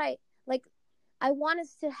that's what I want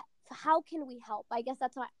us to, how can we help? I guess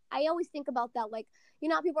that's why I always think about that. Like,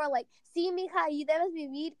 people are like, sí, mija, y debes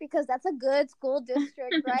vivir, because that's a good school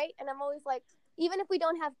district, right? And I'm always like, even if we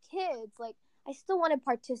don't have kids, like, I still want to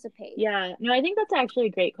participate. Yeah, no, I think that's actually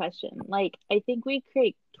a great question. Like, I think we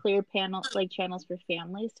create clear channels for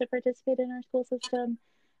families to participate in our school system.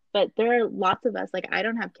 But there are lots of us, like I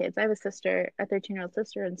don't have kids. I have a 13-year-old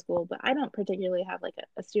sister in school, but I don't particularly have like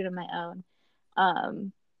a student of my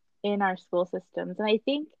own in our school systems. And I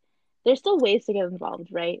think there's still ways to get involved,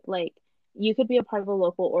 right? Like you could be a part of a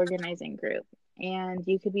local organizing group and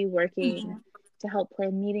you could be working to help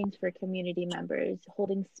plan meetings for community members,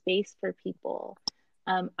 holding space for people.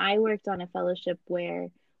 I worked on a fellowship where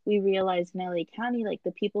we realized in LA County, like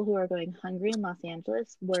the people who are going hungry in Los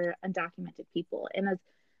Angeles were undocumented people. And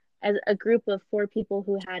as a group of 4 people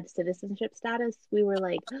who had citizenship status, we were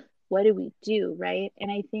like, what do we do, right?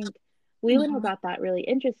 And I think we went about that really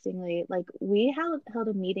interestingly. Like we held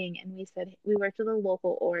a meeting and we worked with a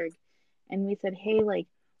local org and we said, hey, like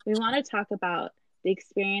we want to talk about the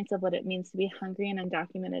experience of what it means to be hungry and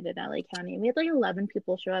undocumented in LA County. And we had like 11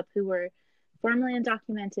 people show up who were formerly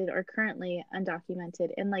undocumented or currently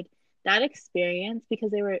undocumented. And like that experience,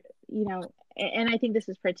 because they were, and I think this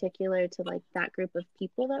is particular to like that group of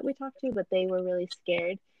people that we talked to, but they were really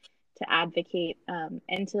scared to advocate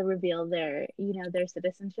and to reveal their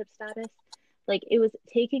citizenship status. Like it was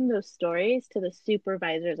taking those stories to the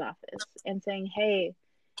supervisor's office and saying, hey,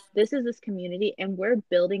 this is this community and we're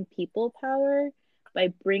building people power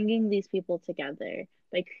by bringing these people together,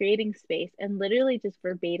 by creating space and literally just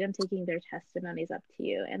verbatim taking their testimonies up to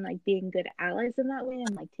you and like being good allies in that way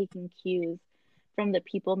and like taking cues from the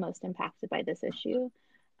people most impacted by this issue.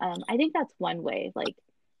 I think that's one way, like,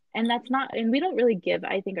 and we don't really give,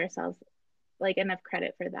 I think, ourselves like enough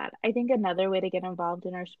credit for that. I think another way to get involved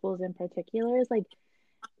in our schools in particular is like,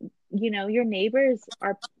 your neighbors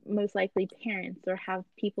are most likely parents or have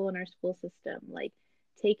people in our school system, like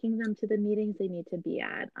taking them to the meetings they need to be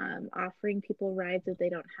at, offering people rides if they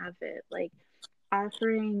don't have it, like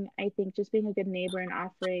offering, I think just being a good neighbor and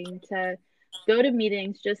offering to go to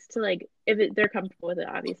meetings just to like, if they're comfortable with it,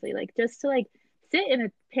 obviously, like just to like sit in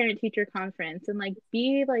a parent teacher conference and like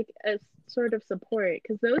be like a sort of support,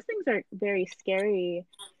 because those things are very scary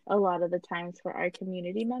a lot of the times for our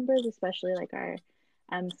community members, especially like our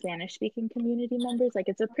Spanish speaking community members. Like,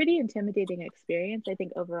 it's a pretty intimidating experience, I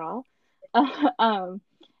think, overall. um,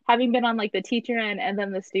 Having been on like the teacher end and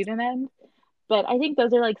then the student end. But I think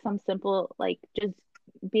those are like some simple, like, just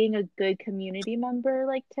being a good community member,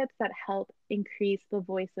 like, tips that help increase the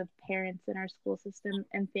voice of parents in our school system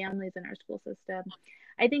and families in our school system.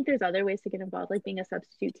 I think there's other ways to get involved, like being a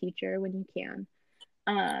substitute teacher when you can.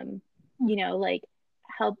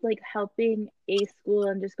 Like, helping a school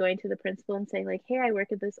and just going to the principal and saying like, hey, I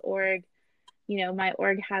work at this org. My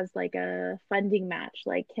org has like a funding match.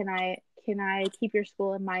 Like, can I keep your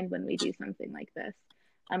school in mind when we do something like this?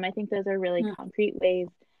 I think those are really concrete ways.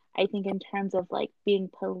 I think in terms of like being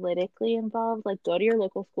politically involved, like, go to your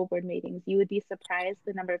local school board meetings. You would be surprised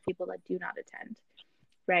the number of people that do not attend,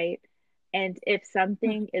 right? And if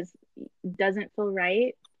something doesn't feel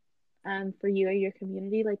right for you or your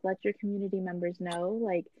community, like, let your community members know.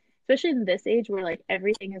 Like, especially in this age where like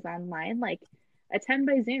everything is online, like, attend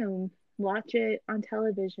by Zoom, watch it on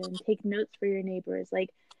television, take notes for your neighbors, like,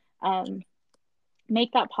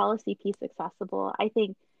 make that policy piece accessible. I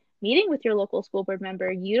think meeting with your local school board member,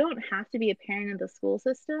 you don't have to be a parent of the school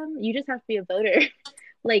system. You just have to be a voter.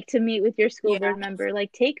 Like, to meet with your school board member,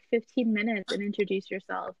 like, take 15 minutes and introduce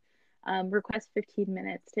yourself. Request 15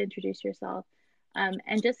 minutes to introduce yourself.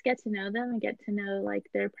 And just get to know them and get to know like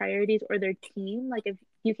their priorities or their team. Like, if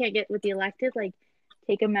you can't get with the elected, like,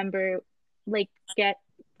 take a member, like, get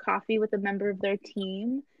coffee with a member of their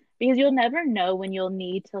team, because you'll never know when you'll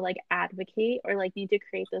need to like advocate or like need to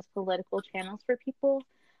create those political channels for people.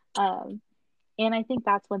 And I think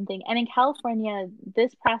that's one thing. And in California,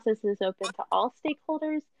 this process is open to all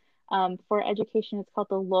stakeholders. For education, it's called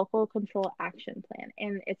the Local Control Action Plan,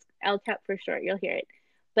 and it's LCAP for short. You'll hear it.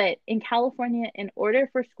 But in California, in order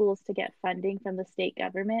for schools to get funding from the state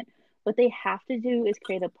government, what they have to do is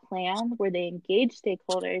create a plan where they engage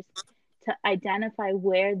stakeholders to identify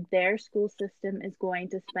where their school system is going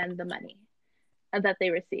to spend the money that they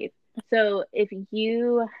receive. So if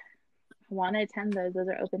you want to attend those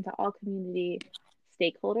are open to all community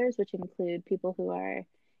stakeholders, which include people who are,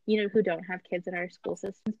 who don't have kids in our school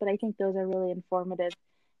systems. But I think those are really informative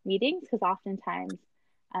meetings, because oftentimes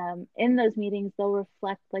in those meetings, they'll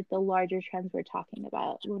reflect like the larger trends we're talking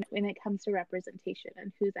about when it comes to representation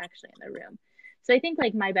and who's actually in the room. So I think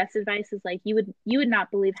like my best advice is like, you would not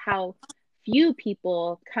believe how few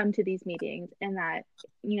people come to these meetings, and that,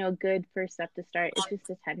 good first step to start is just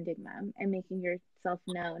attending them and making yourself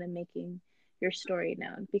known and making your story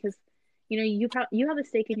known, because you have a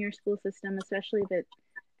stake in your school system, especially if it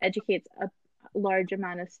educates a large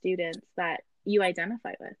amount of students that you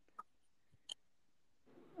identify with.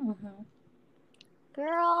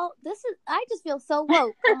 Girl, I just feel so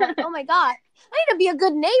woke. I'm like, oh my God, I need to be a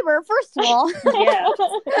good neighbor, first of all. Yeah.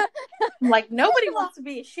 Like, nobody wants to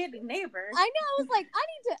be a shitty neighbor. I know. I was like,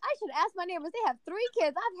 I should ask my neighbors. They have 3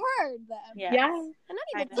 kids. I've heard them. Yeah. And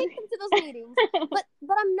I need to take them to those meetings.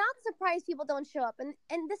 But I'm not surprised people don't show up. And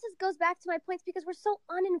goes back to my points, because we're so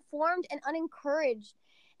uninformed and unencouraged.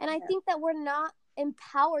 And I think that we're not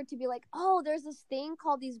empowered to be like, oh, there's this thing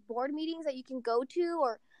called these board meetings that you can go to,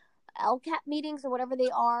 or LCAP meetings, or whatever they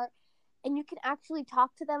are, and you can actually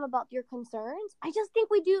talk to them about your concerns. I just think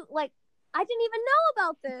we do. Like, I didn't even know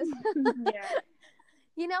about this.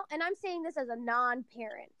 And I'm saying this as a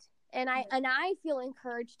non-parent, and I feel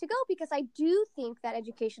encouraged to go, because I do think that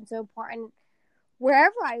education is so important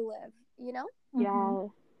wherever I live. Yeah.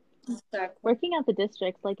 Exactly. Working at the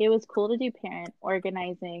districts, like, it was cool to do parent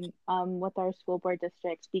organizing with our school board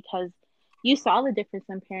districts, because you saw the difference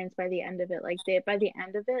in parents by the end of it. Like, by the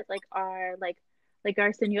end of it, like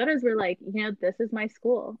our senoras were like, this is my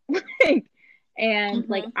school. And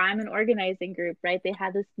like, I'm an organizing group, right? They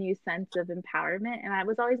had this new sense of empowerment. And that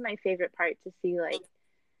was always my favorite part, to see like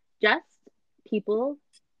just people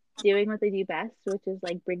doing what they do best, which is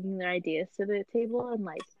like bringing their ideas to the table and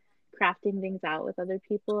like crafting things out with other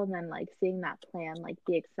people, and then like seeing that plan like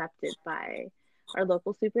be accepted by our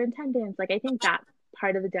local superintendents. Like, I think that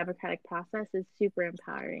part of the democratic process is super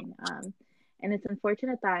empowering. And it's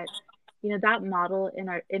unfortunate that that model in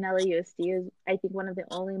LAUSD is, I think, one of the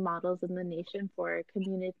only models in the nation for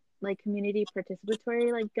community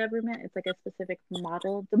participatory like government. It's like a specific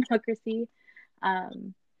model of democracy,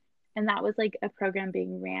 and that was like a program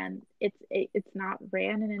being ran. It's not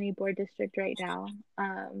ran in any board district right now,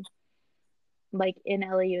 like in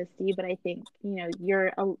LAUSD. But I think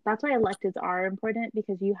that's why electeds are important,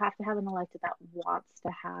 because you have to have an elected that wants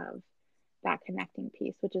to have that connecting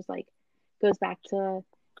piece, which is like goes back to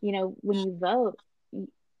when you vote,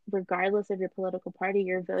 regardless of your political party,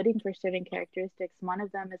 you're voting for certain characteristics. One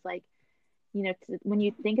of them is like when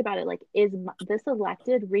you think about it, like, is this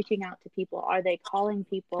elected reaching out to people? Are they calling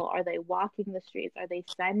people? Are they walking the streets? Are they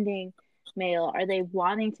sending mail? Are they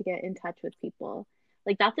wanting to get in touch with people?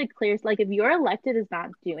 Like, that's a clear, like, if your elected is not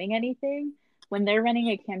doing anything when they're running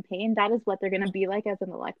a campaign, that is what they're going to be like as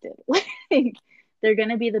an elected. Like, they're going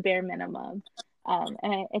to be the bare minimum. And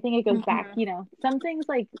I think it goes back, some things,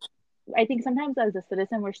 like, I think sometimes as a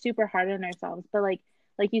citizen, we're super hard on ourselves, but like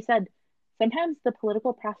you said, sometimes the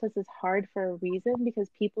political process is hard for a reason because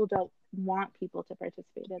people don't want people to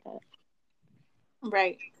participate in it.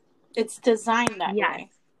 Right. It's designed that way.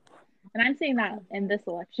 And I'm saying that in this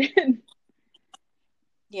election.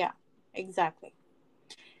 Yeah, exactly.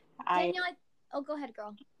 Danielle, go ahead,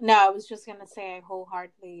 girl. No, I was just going to say I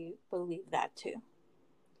wholeheartedly believe that too.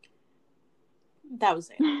 That was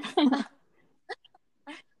it.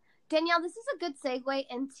 Danielle, this is a good segue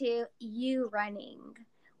into you running,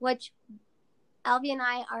 which Alvy and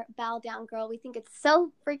I are bow down, girl. We think it's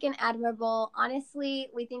so freaking admirable. Honestly,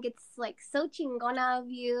 we think it's like so chingona of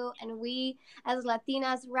you. And we as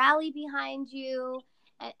Latinas rally behind you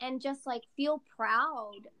and just like feel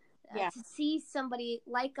proud to see somebody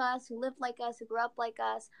like us, who lived like us, who grew up like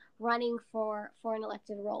us, running for an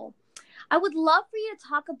elected role. I would love for you to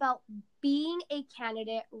talk about being a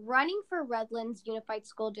candidate running for Redlands Unified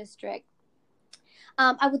School District.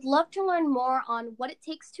 I would love to learn more on what it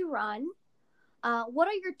takes to run. What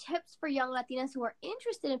are your tips for young Latinas who are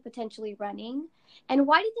interested in potentially running? And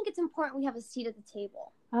why do you think it's important we have a seat at the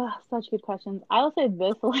table? Oh, such good questions. I will say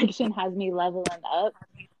this election has me leveling up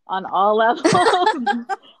on all levels.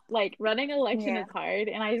 Like, running election is hard.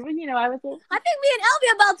 And I was like, I think me and Elvie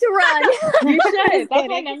are about to run. You should. That's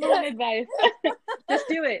my number one advice. Just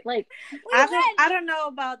do it. Like, I don't know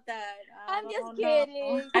about that. I'm just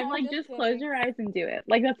kidding. I'm like, just close your eyes and do it.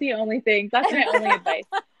 Like, that's the only thing. That's my only advice.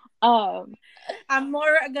 I'm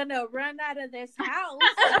more gonna run out of this house.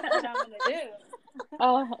 That's what I'm gonna do.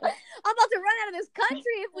 I'm about to run out of this country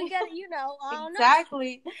if we get,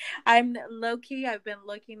 exactly. I'm low key. I've been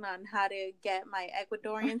looking on how to get my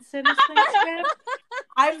Ecuadorian citizenship.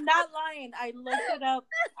 I'm not lying. I looked it up.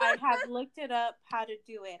 I have looked it up how to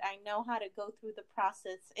do it. I know how to go through the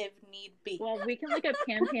process if need be. Well, we can look up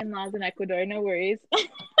campaign laws in Ecuador. No worries.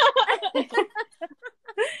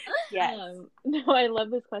 Yes. No, I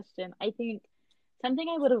love this question. I think something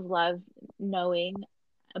I would have loved knowing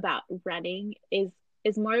about running is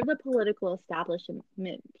more of the political establishment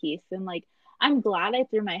piece. And like, I'm glad I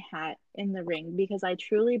threw my hat in the ring because I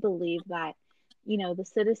truly believe that, the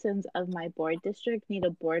citizens of my board district need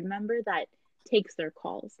a board member that takes their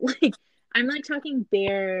calls. Like, I'm like talking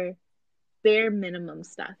bare minimum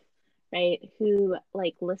stuff, right? Who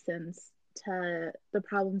like listens to the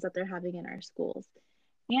problems that they're having in our schools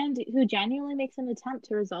and who genuinely makes an attempt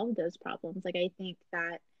to resolve those problems. Like, I think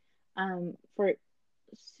that for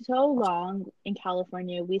so long in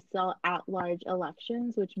California, we saw at-large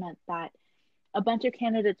elections, which meant that a bunch of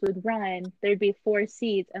candidates would run, there'd be 4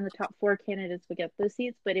 seats, and the top 4 candidates would get those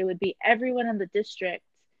seats, but it would be everyone in the district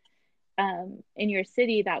in your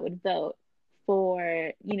city that would vote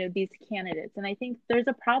for, these candidates. And I think there's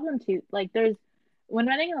a problem too. Like, when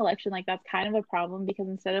running an election, like, that's kind of a problem because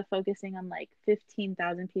instead of focusing on like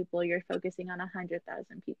 15,000 people, you're focusing on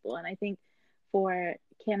 100,000 people. And I think for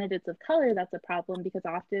candidates of color, that's a problem because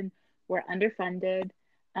often we're underfunded.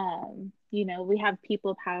 We have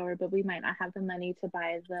people power, but we might not have the money to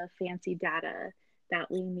buy the fancy data that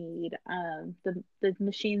we need, the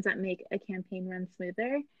machines that make a campaign run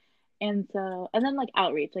smoother. And then like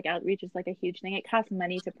outreach is like a huge thing. It costs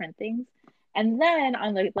money to print things. And then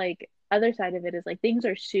on the like other side of it is like things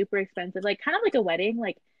are super expensive, like kind of like a wedding.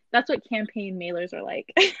 Like, that's what campaign mailers are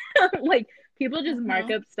like. Like, people just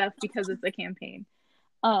mark up stuff because it's a campaign.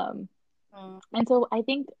 And so I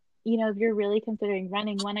think, if you're really considering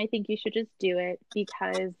running, one, I think you should just do it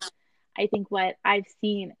because I think what I've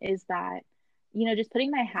seen is that, just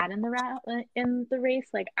putting my hat in the race,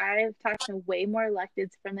 like, I've talked to way more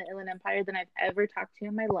electeds from the Inland Empire than I've ever talked to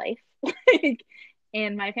in my life. Like,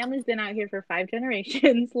 and my family's been out here for 5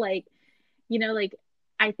 generations. Like, like,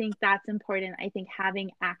 I think that's important. I think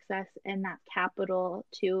having access and that capital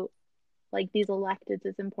to like these electeds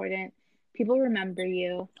is important. People remember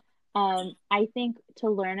you. I think to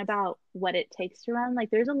learn about what it takes to run,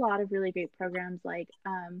 like, there's a lot of really great programs like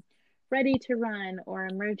Ready to Run or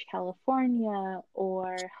Emerge California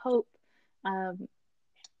or Hope.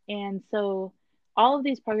 And so all of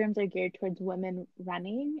these programs are geared towards women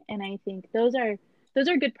running. And I think those are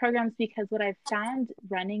good programs because what I've found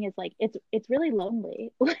running is like, it's really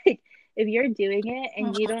lonely. Like, if you're doing it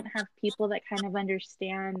and you don't have people that kind of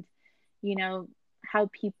understand, how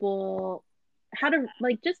people how to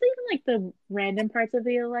like just even like the random parts of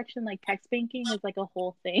the election, like text banking is like a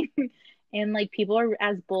whole thing. And like people are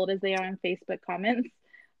as bold as they are on Facebook comments.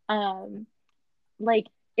 Um like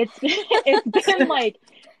it's been like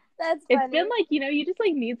That's it's funny. been like, you just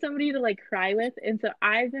like need somebody to like cry with. And so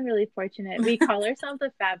I've been really fortunate. We call ourselves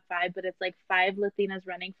the Fab Five, but it's like five Latinas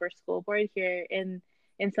running for school board here in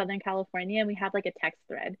Southern California. And we have like a text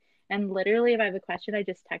thread. And literally if I have a question, I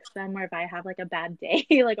just text them, or if I have like a bad day,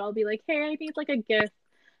 like I'll be like, hey, I need like a gift.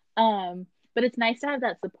 But it's nice to have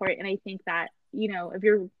that support. And I think that, if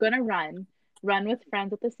you're gonna run with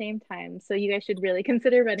friends at the same time. So you guys should really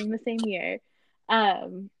consider running the same year.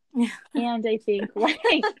 And I think like,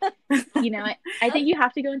 I think you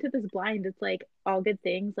have to go into this blind. It's like all good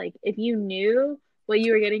things. Like if you knew what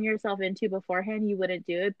you were getting yourself into beforehand, you wouldn't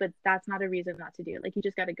do it, but that's not a reason not to do it. Like you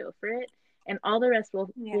just got to go for it, and all the rest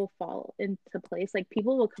will fall into place. Like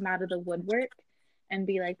people will come out of the woodwork and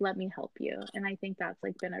be like, let me help you. And I think that's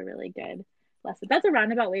like been a really good lesson. That's a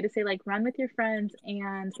roundabout way to say like run with your friends,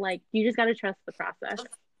 and like you just got to trust the process.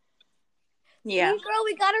 Yeah. Hey, girl,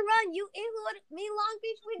 we gotta run. You Inglewood, me Long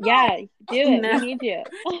Beach, we go. Yeah, do it. No. We need you.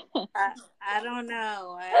 I don't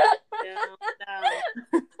know. I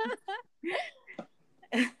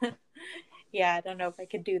don't know. Yeah, I don't know if I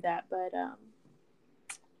could do that, but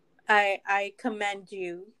I commend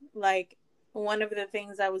you. Like one of the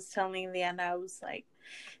things I was telling Leanna, I was like,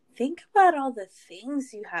 think about all the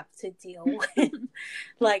things you have to deal with.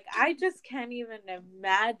 Like I just can't even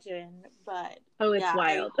imagine. But it's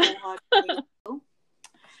wild.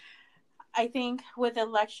 I think with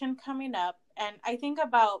election coming up, and I think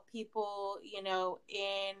about people, in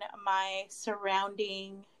my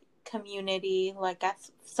surrounding community, like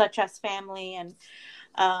such as family and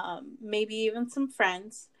maybe even some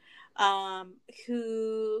friends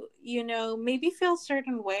who, maybe feel a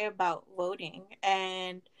certain way about voting.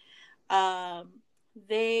 And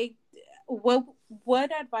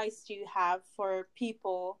what advice do you have for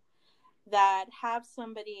people that have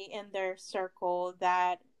somebody in their circle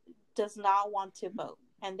that does not want to vote,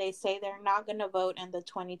 and they say they're not going to vote in the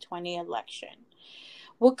 2020 election?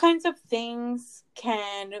 What kinds of things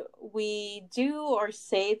can we do or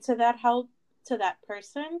say to that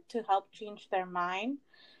person to help change their mind,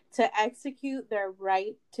 to execute their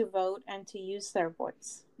right to vote and to use their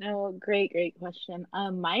voice? Oh, great question.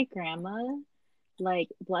 My grandma,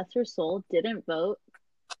 like bless her soul, didn't vote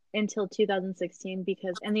until 2016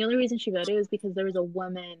 and the only reason she voted was because there was a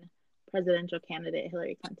woman presidential candidate,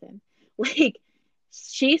 Hillary Clinton. Like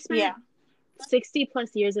she spent 60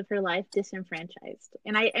 plus years of her life disenfranchised,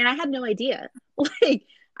 and I had no idea. Like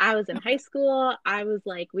I was in high school, I was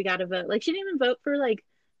like, we gotta vote. Like she didn't even vote for like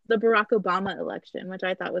the Barack Obama election, which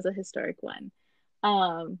I thought was a historic one.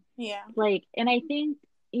 Like, and I think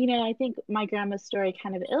my grandma's story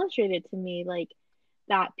kind of illustrated to me like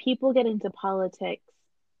that people get into politics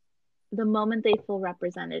the moment they feel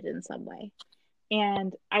represented in some way.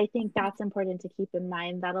 And I think that's important to keep in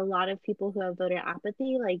mind, that a lot of people who have voter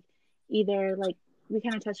apathy, like either like we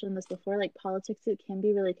kind of touched on this before, like politics, it can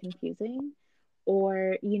be really confusing,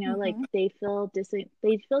 or like they feel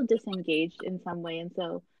disengaged in some way. And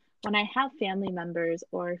so when I have family members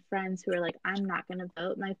or friends who are like, I'm not going to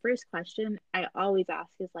vote, my first question I always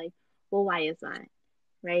ask is like, well, why is that?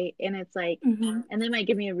 Right. And it's like, and they might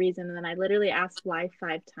give me a reason, and then I literally ask why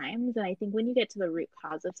 5 times. And I think when you get to the root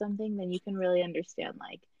cause of something, then you can really understand,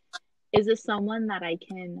 like, is this someone that I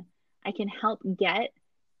can help get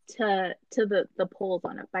to the polls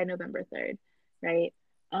on it by November 3rd, right?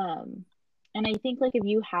 And I think like if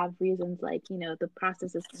you have reasons like, the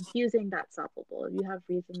process is confusing, that's solvable. If you have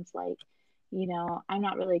reasons like, I'm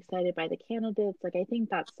not really excited by the candidates, like I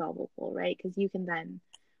think that's solvable, right? Because you can then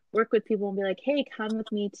work with people and be like, hey, come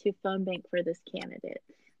with me to phone bank for this candidate.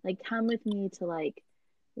 Like, come with me to like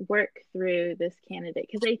work through this candidate.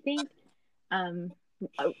 Because I think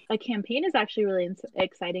a campaign is actually really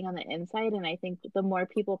exciting on the inside. And I think the more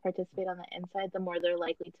people participate on the inside, the more they're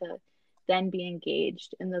likely to then be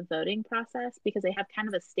engaged in the voting process, because they have kind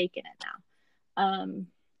of a stake in it now.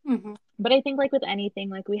 But I think like with anything,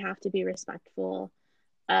 like we have to be respectful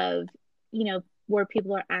of, where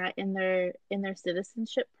people are at in their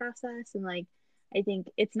citizenship process. And like I think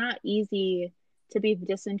it's not easy to be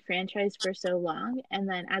disenfranchised for so long, and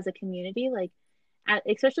then as a community, like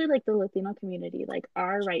especially like the Latino community, like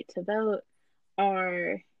our right to vote,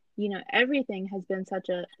 our everything has been such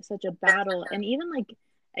a battle. And even like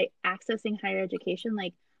accessing higher education,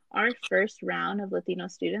 like our first round of Latino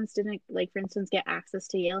students didn't, like for instance, get access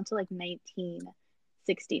to Yale until like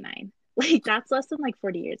 1969. Like that's less than like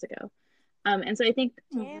 40 years ago. And so I think,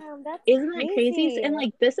 damn, that's isn't that crazy? And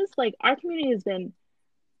like, this is like, our community has been,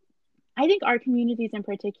 I think our communities in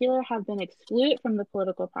particular have been excluded from the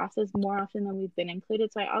political process more often than we've been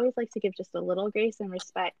included. So I always like to give just a little grace and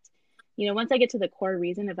respect. Once I get to the core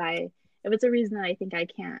reason, if it's a reason that I think I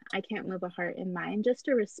can't move a heart and mind, just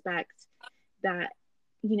to respect that,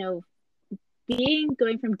 going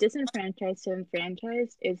from disenfranchised to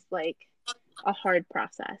enfranchised is like a hard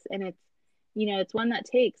process. And it's one that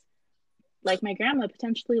takes, like my grandma,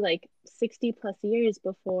 potentially like 60 plus years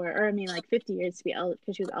before, or I mean like 50 years to be eligible,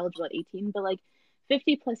 because she was eligible at 18, but like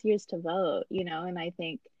 50 plus years to vote, and I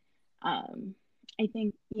think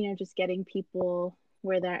just getting people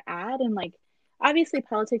where they're at, and like obviously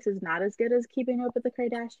politics is not as good as keeping up with the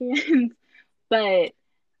Kardashians, but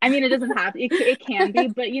I mean it doesn't have it can be,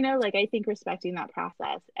 but like I think respecting that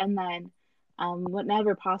process, and then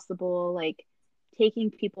whenever possible, like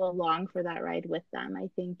taking people along for that ride with them. I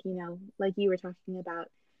think, like you were talking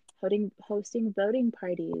about, hosting voting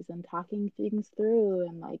parties and talking things through,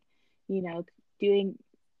 and like, doing,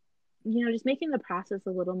 just making the process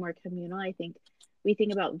a little more communal. I think we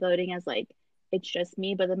think about voting as like, it's just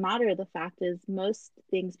me, but the matter of the fact is most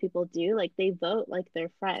things people do, like they vote like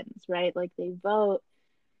they're friends, right? Like they vote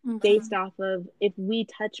based off of, if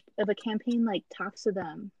a campaign like talks to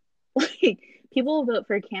them, like people will vote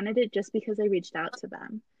for a candidate just because I reached out to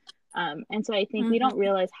them. And so I think we don't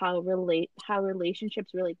realize how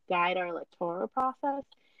relationships really guide our electoral process.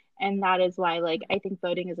 And that is why, like, I think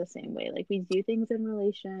voting is the same way. Like, we do things in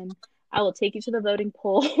relation. I will take you to the voting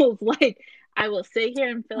polls. Like, I will sit here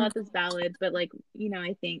and fill out this ballot. But, like,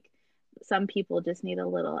 I think some people just need a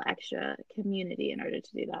little extra community in order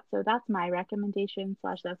to do that. So that's my recommendation /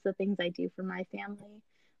 that's the things I do for my family,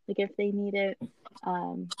 like if they need it.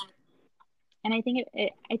 And I think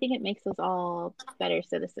it makes us all better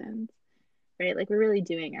citizens, right? Like we're really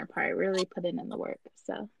doing our part, we're really putting in the work.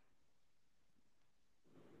 So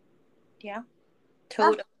yeah,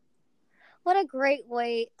 totally. What a great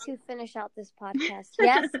way to finish out this podcast.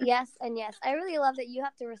 Yes, yes, and yes. I really love that you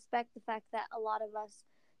have to respect the fact that a lot of us,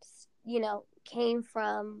 came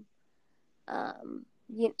from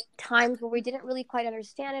times where we didn't really quite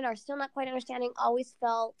understand it, or still not quite understanding, always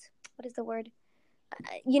felt, what is the word?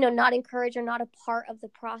 Not encouraged or not a part of the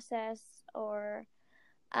process, or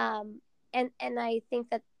and I think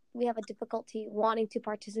that we have a difficulty wanting to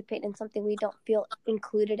participate in something we don't feel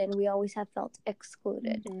included in. We always have felt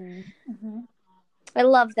excluded. I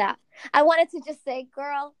love that. I wanted to just say,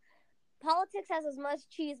 girl, politics has as much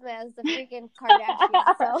chisme as the freaking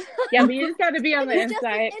Kardashians. So yeah, but you just got to be on the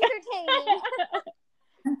inside. Just entertaining.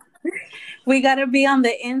 We gotta be on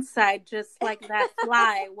the inside, just like that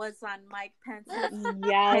fly was on Mike Pence's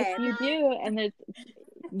Yes, head. you do, and you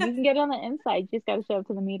can get on the inside. You just gotta show up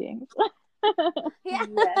to the meetings. Yes.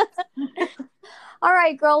 All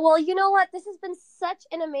right, girl. Well, you know what? This has been such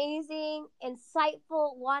an amazing,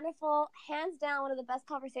 insightful, wonderful, hands down one of the best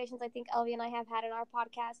conversations I think Elvie and I have had in our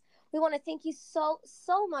podcast. We want to thank you so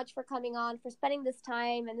much for coming on, for spending this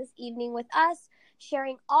time and this evening with us,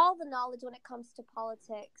 sharing all the knowledge when it comes to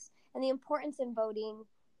politics and the importance in voting,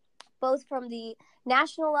 both from the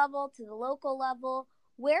national level to the local level.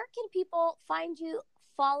 Where can people find you,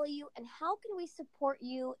 follow you, and how can we support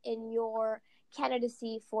you in your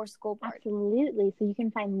candidacy for school board? Absolutely. So you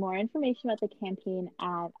can find more information about the campaign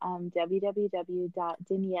at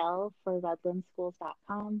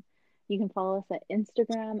www.danielleforredlandschools.com. You can follow us at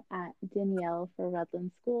Instagram at Danielle for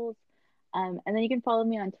Redland Schools. And then you can follow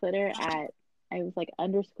me on Twitter at, I was like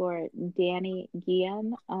 _ Danny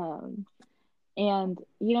Guillen. And,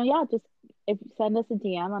 just if you send us a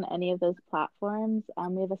DM on any of those platforms,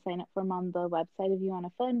 we have a sign up form on the website if you want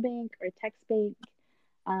a phone bank or text bank.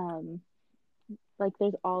 Like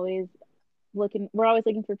we're always looking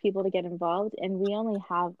for people to get involved, and we only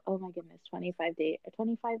have,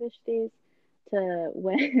 25-ish days to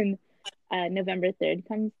when November 3rd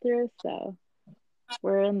comes through. So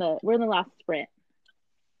we're in the last sprint.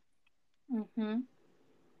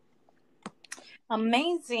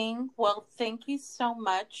 Amazing. Well, thank you so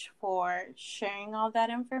much for sharing all that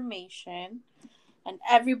information. And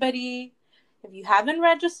everybody, if you haven't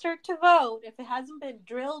registered to vote, if it hasn't been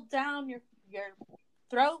drilled down your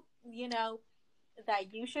throat,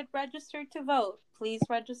 that you should register to vote, please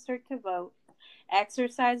register to vote.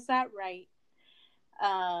 Exercise that right.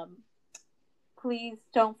 Please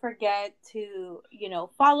don't forget to,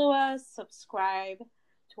 follow us, subscribe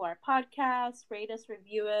to our podcast, rate us,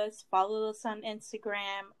 review us, follow us on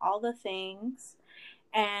Instagram, all the things.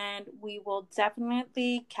 And we will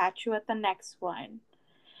definitely catch you at the next one.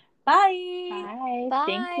 Bye. Bye. Bye.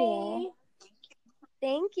 Thank you.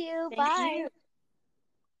 Thank you. Thank Bye. you.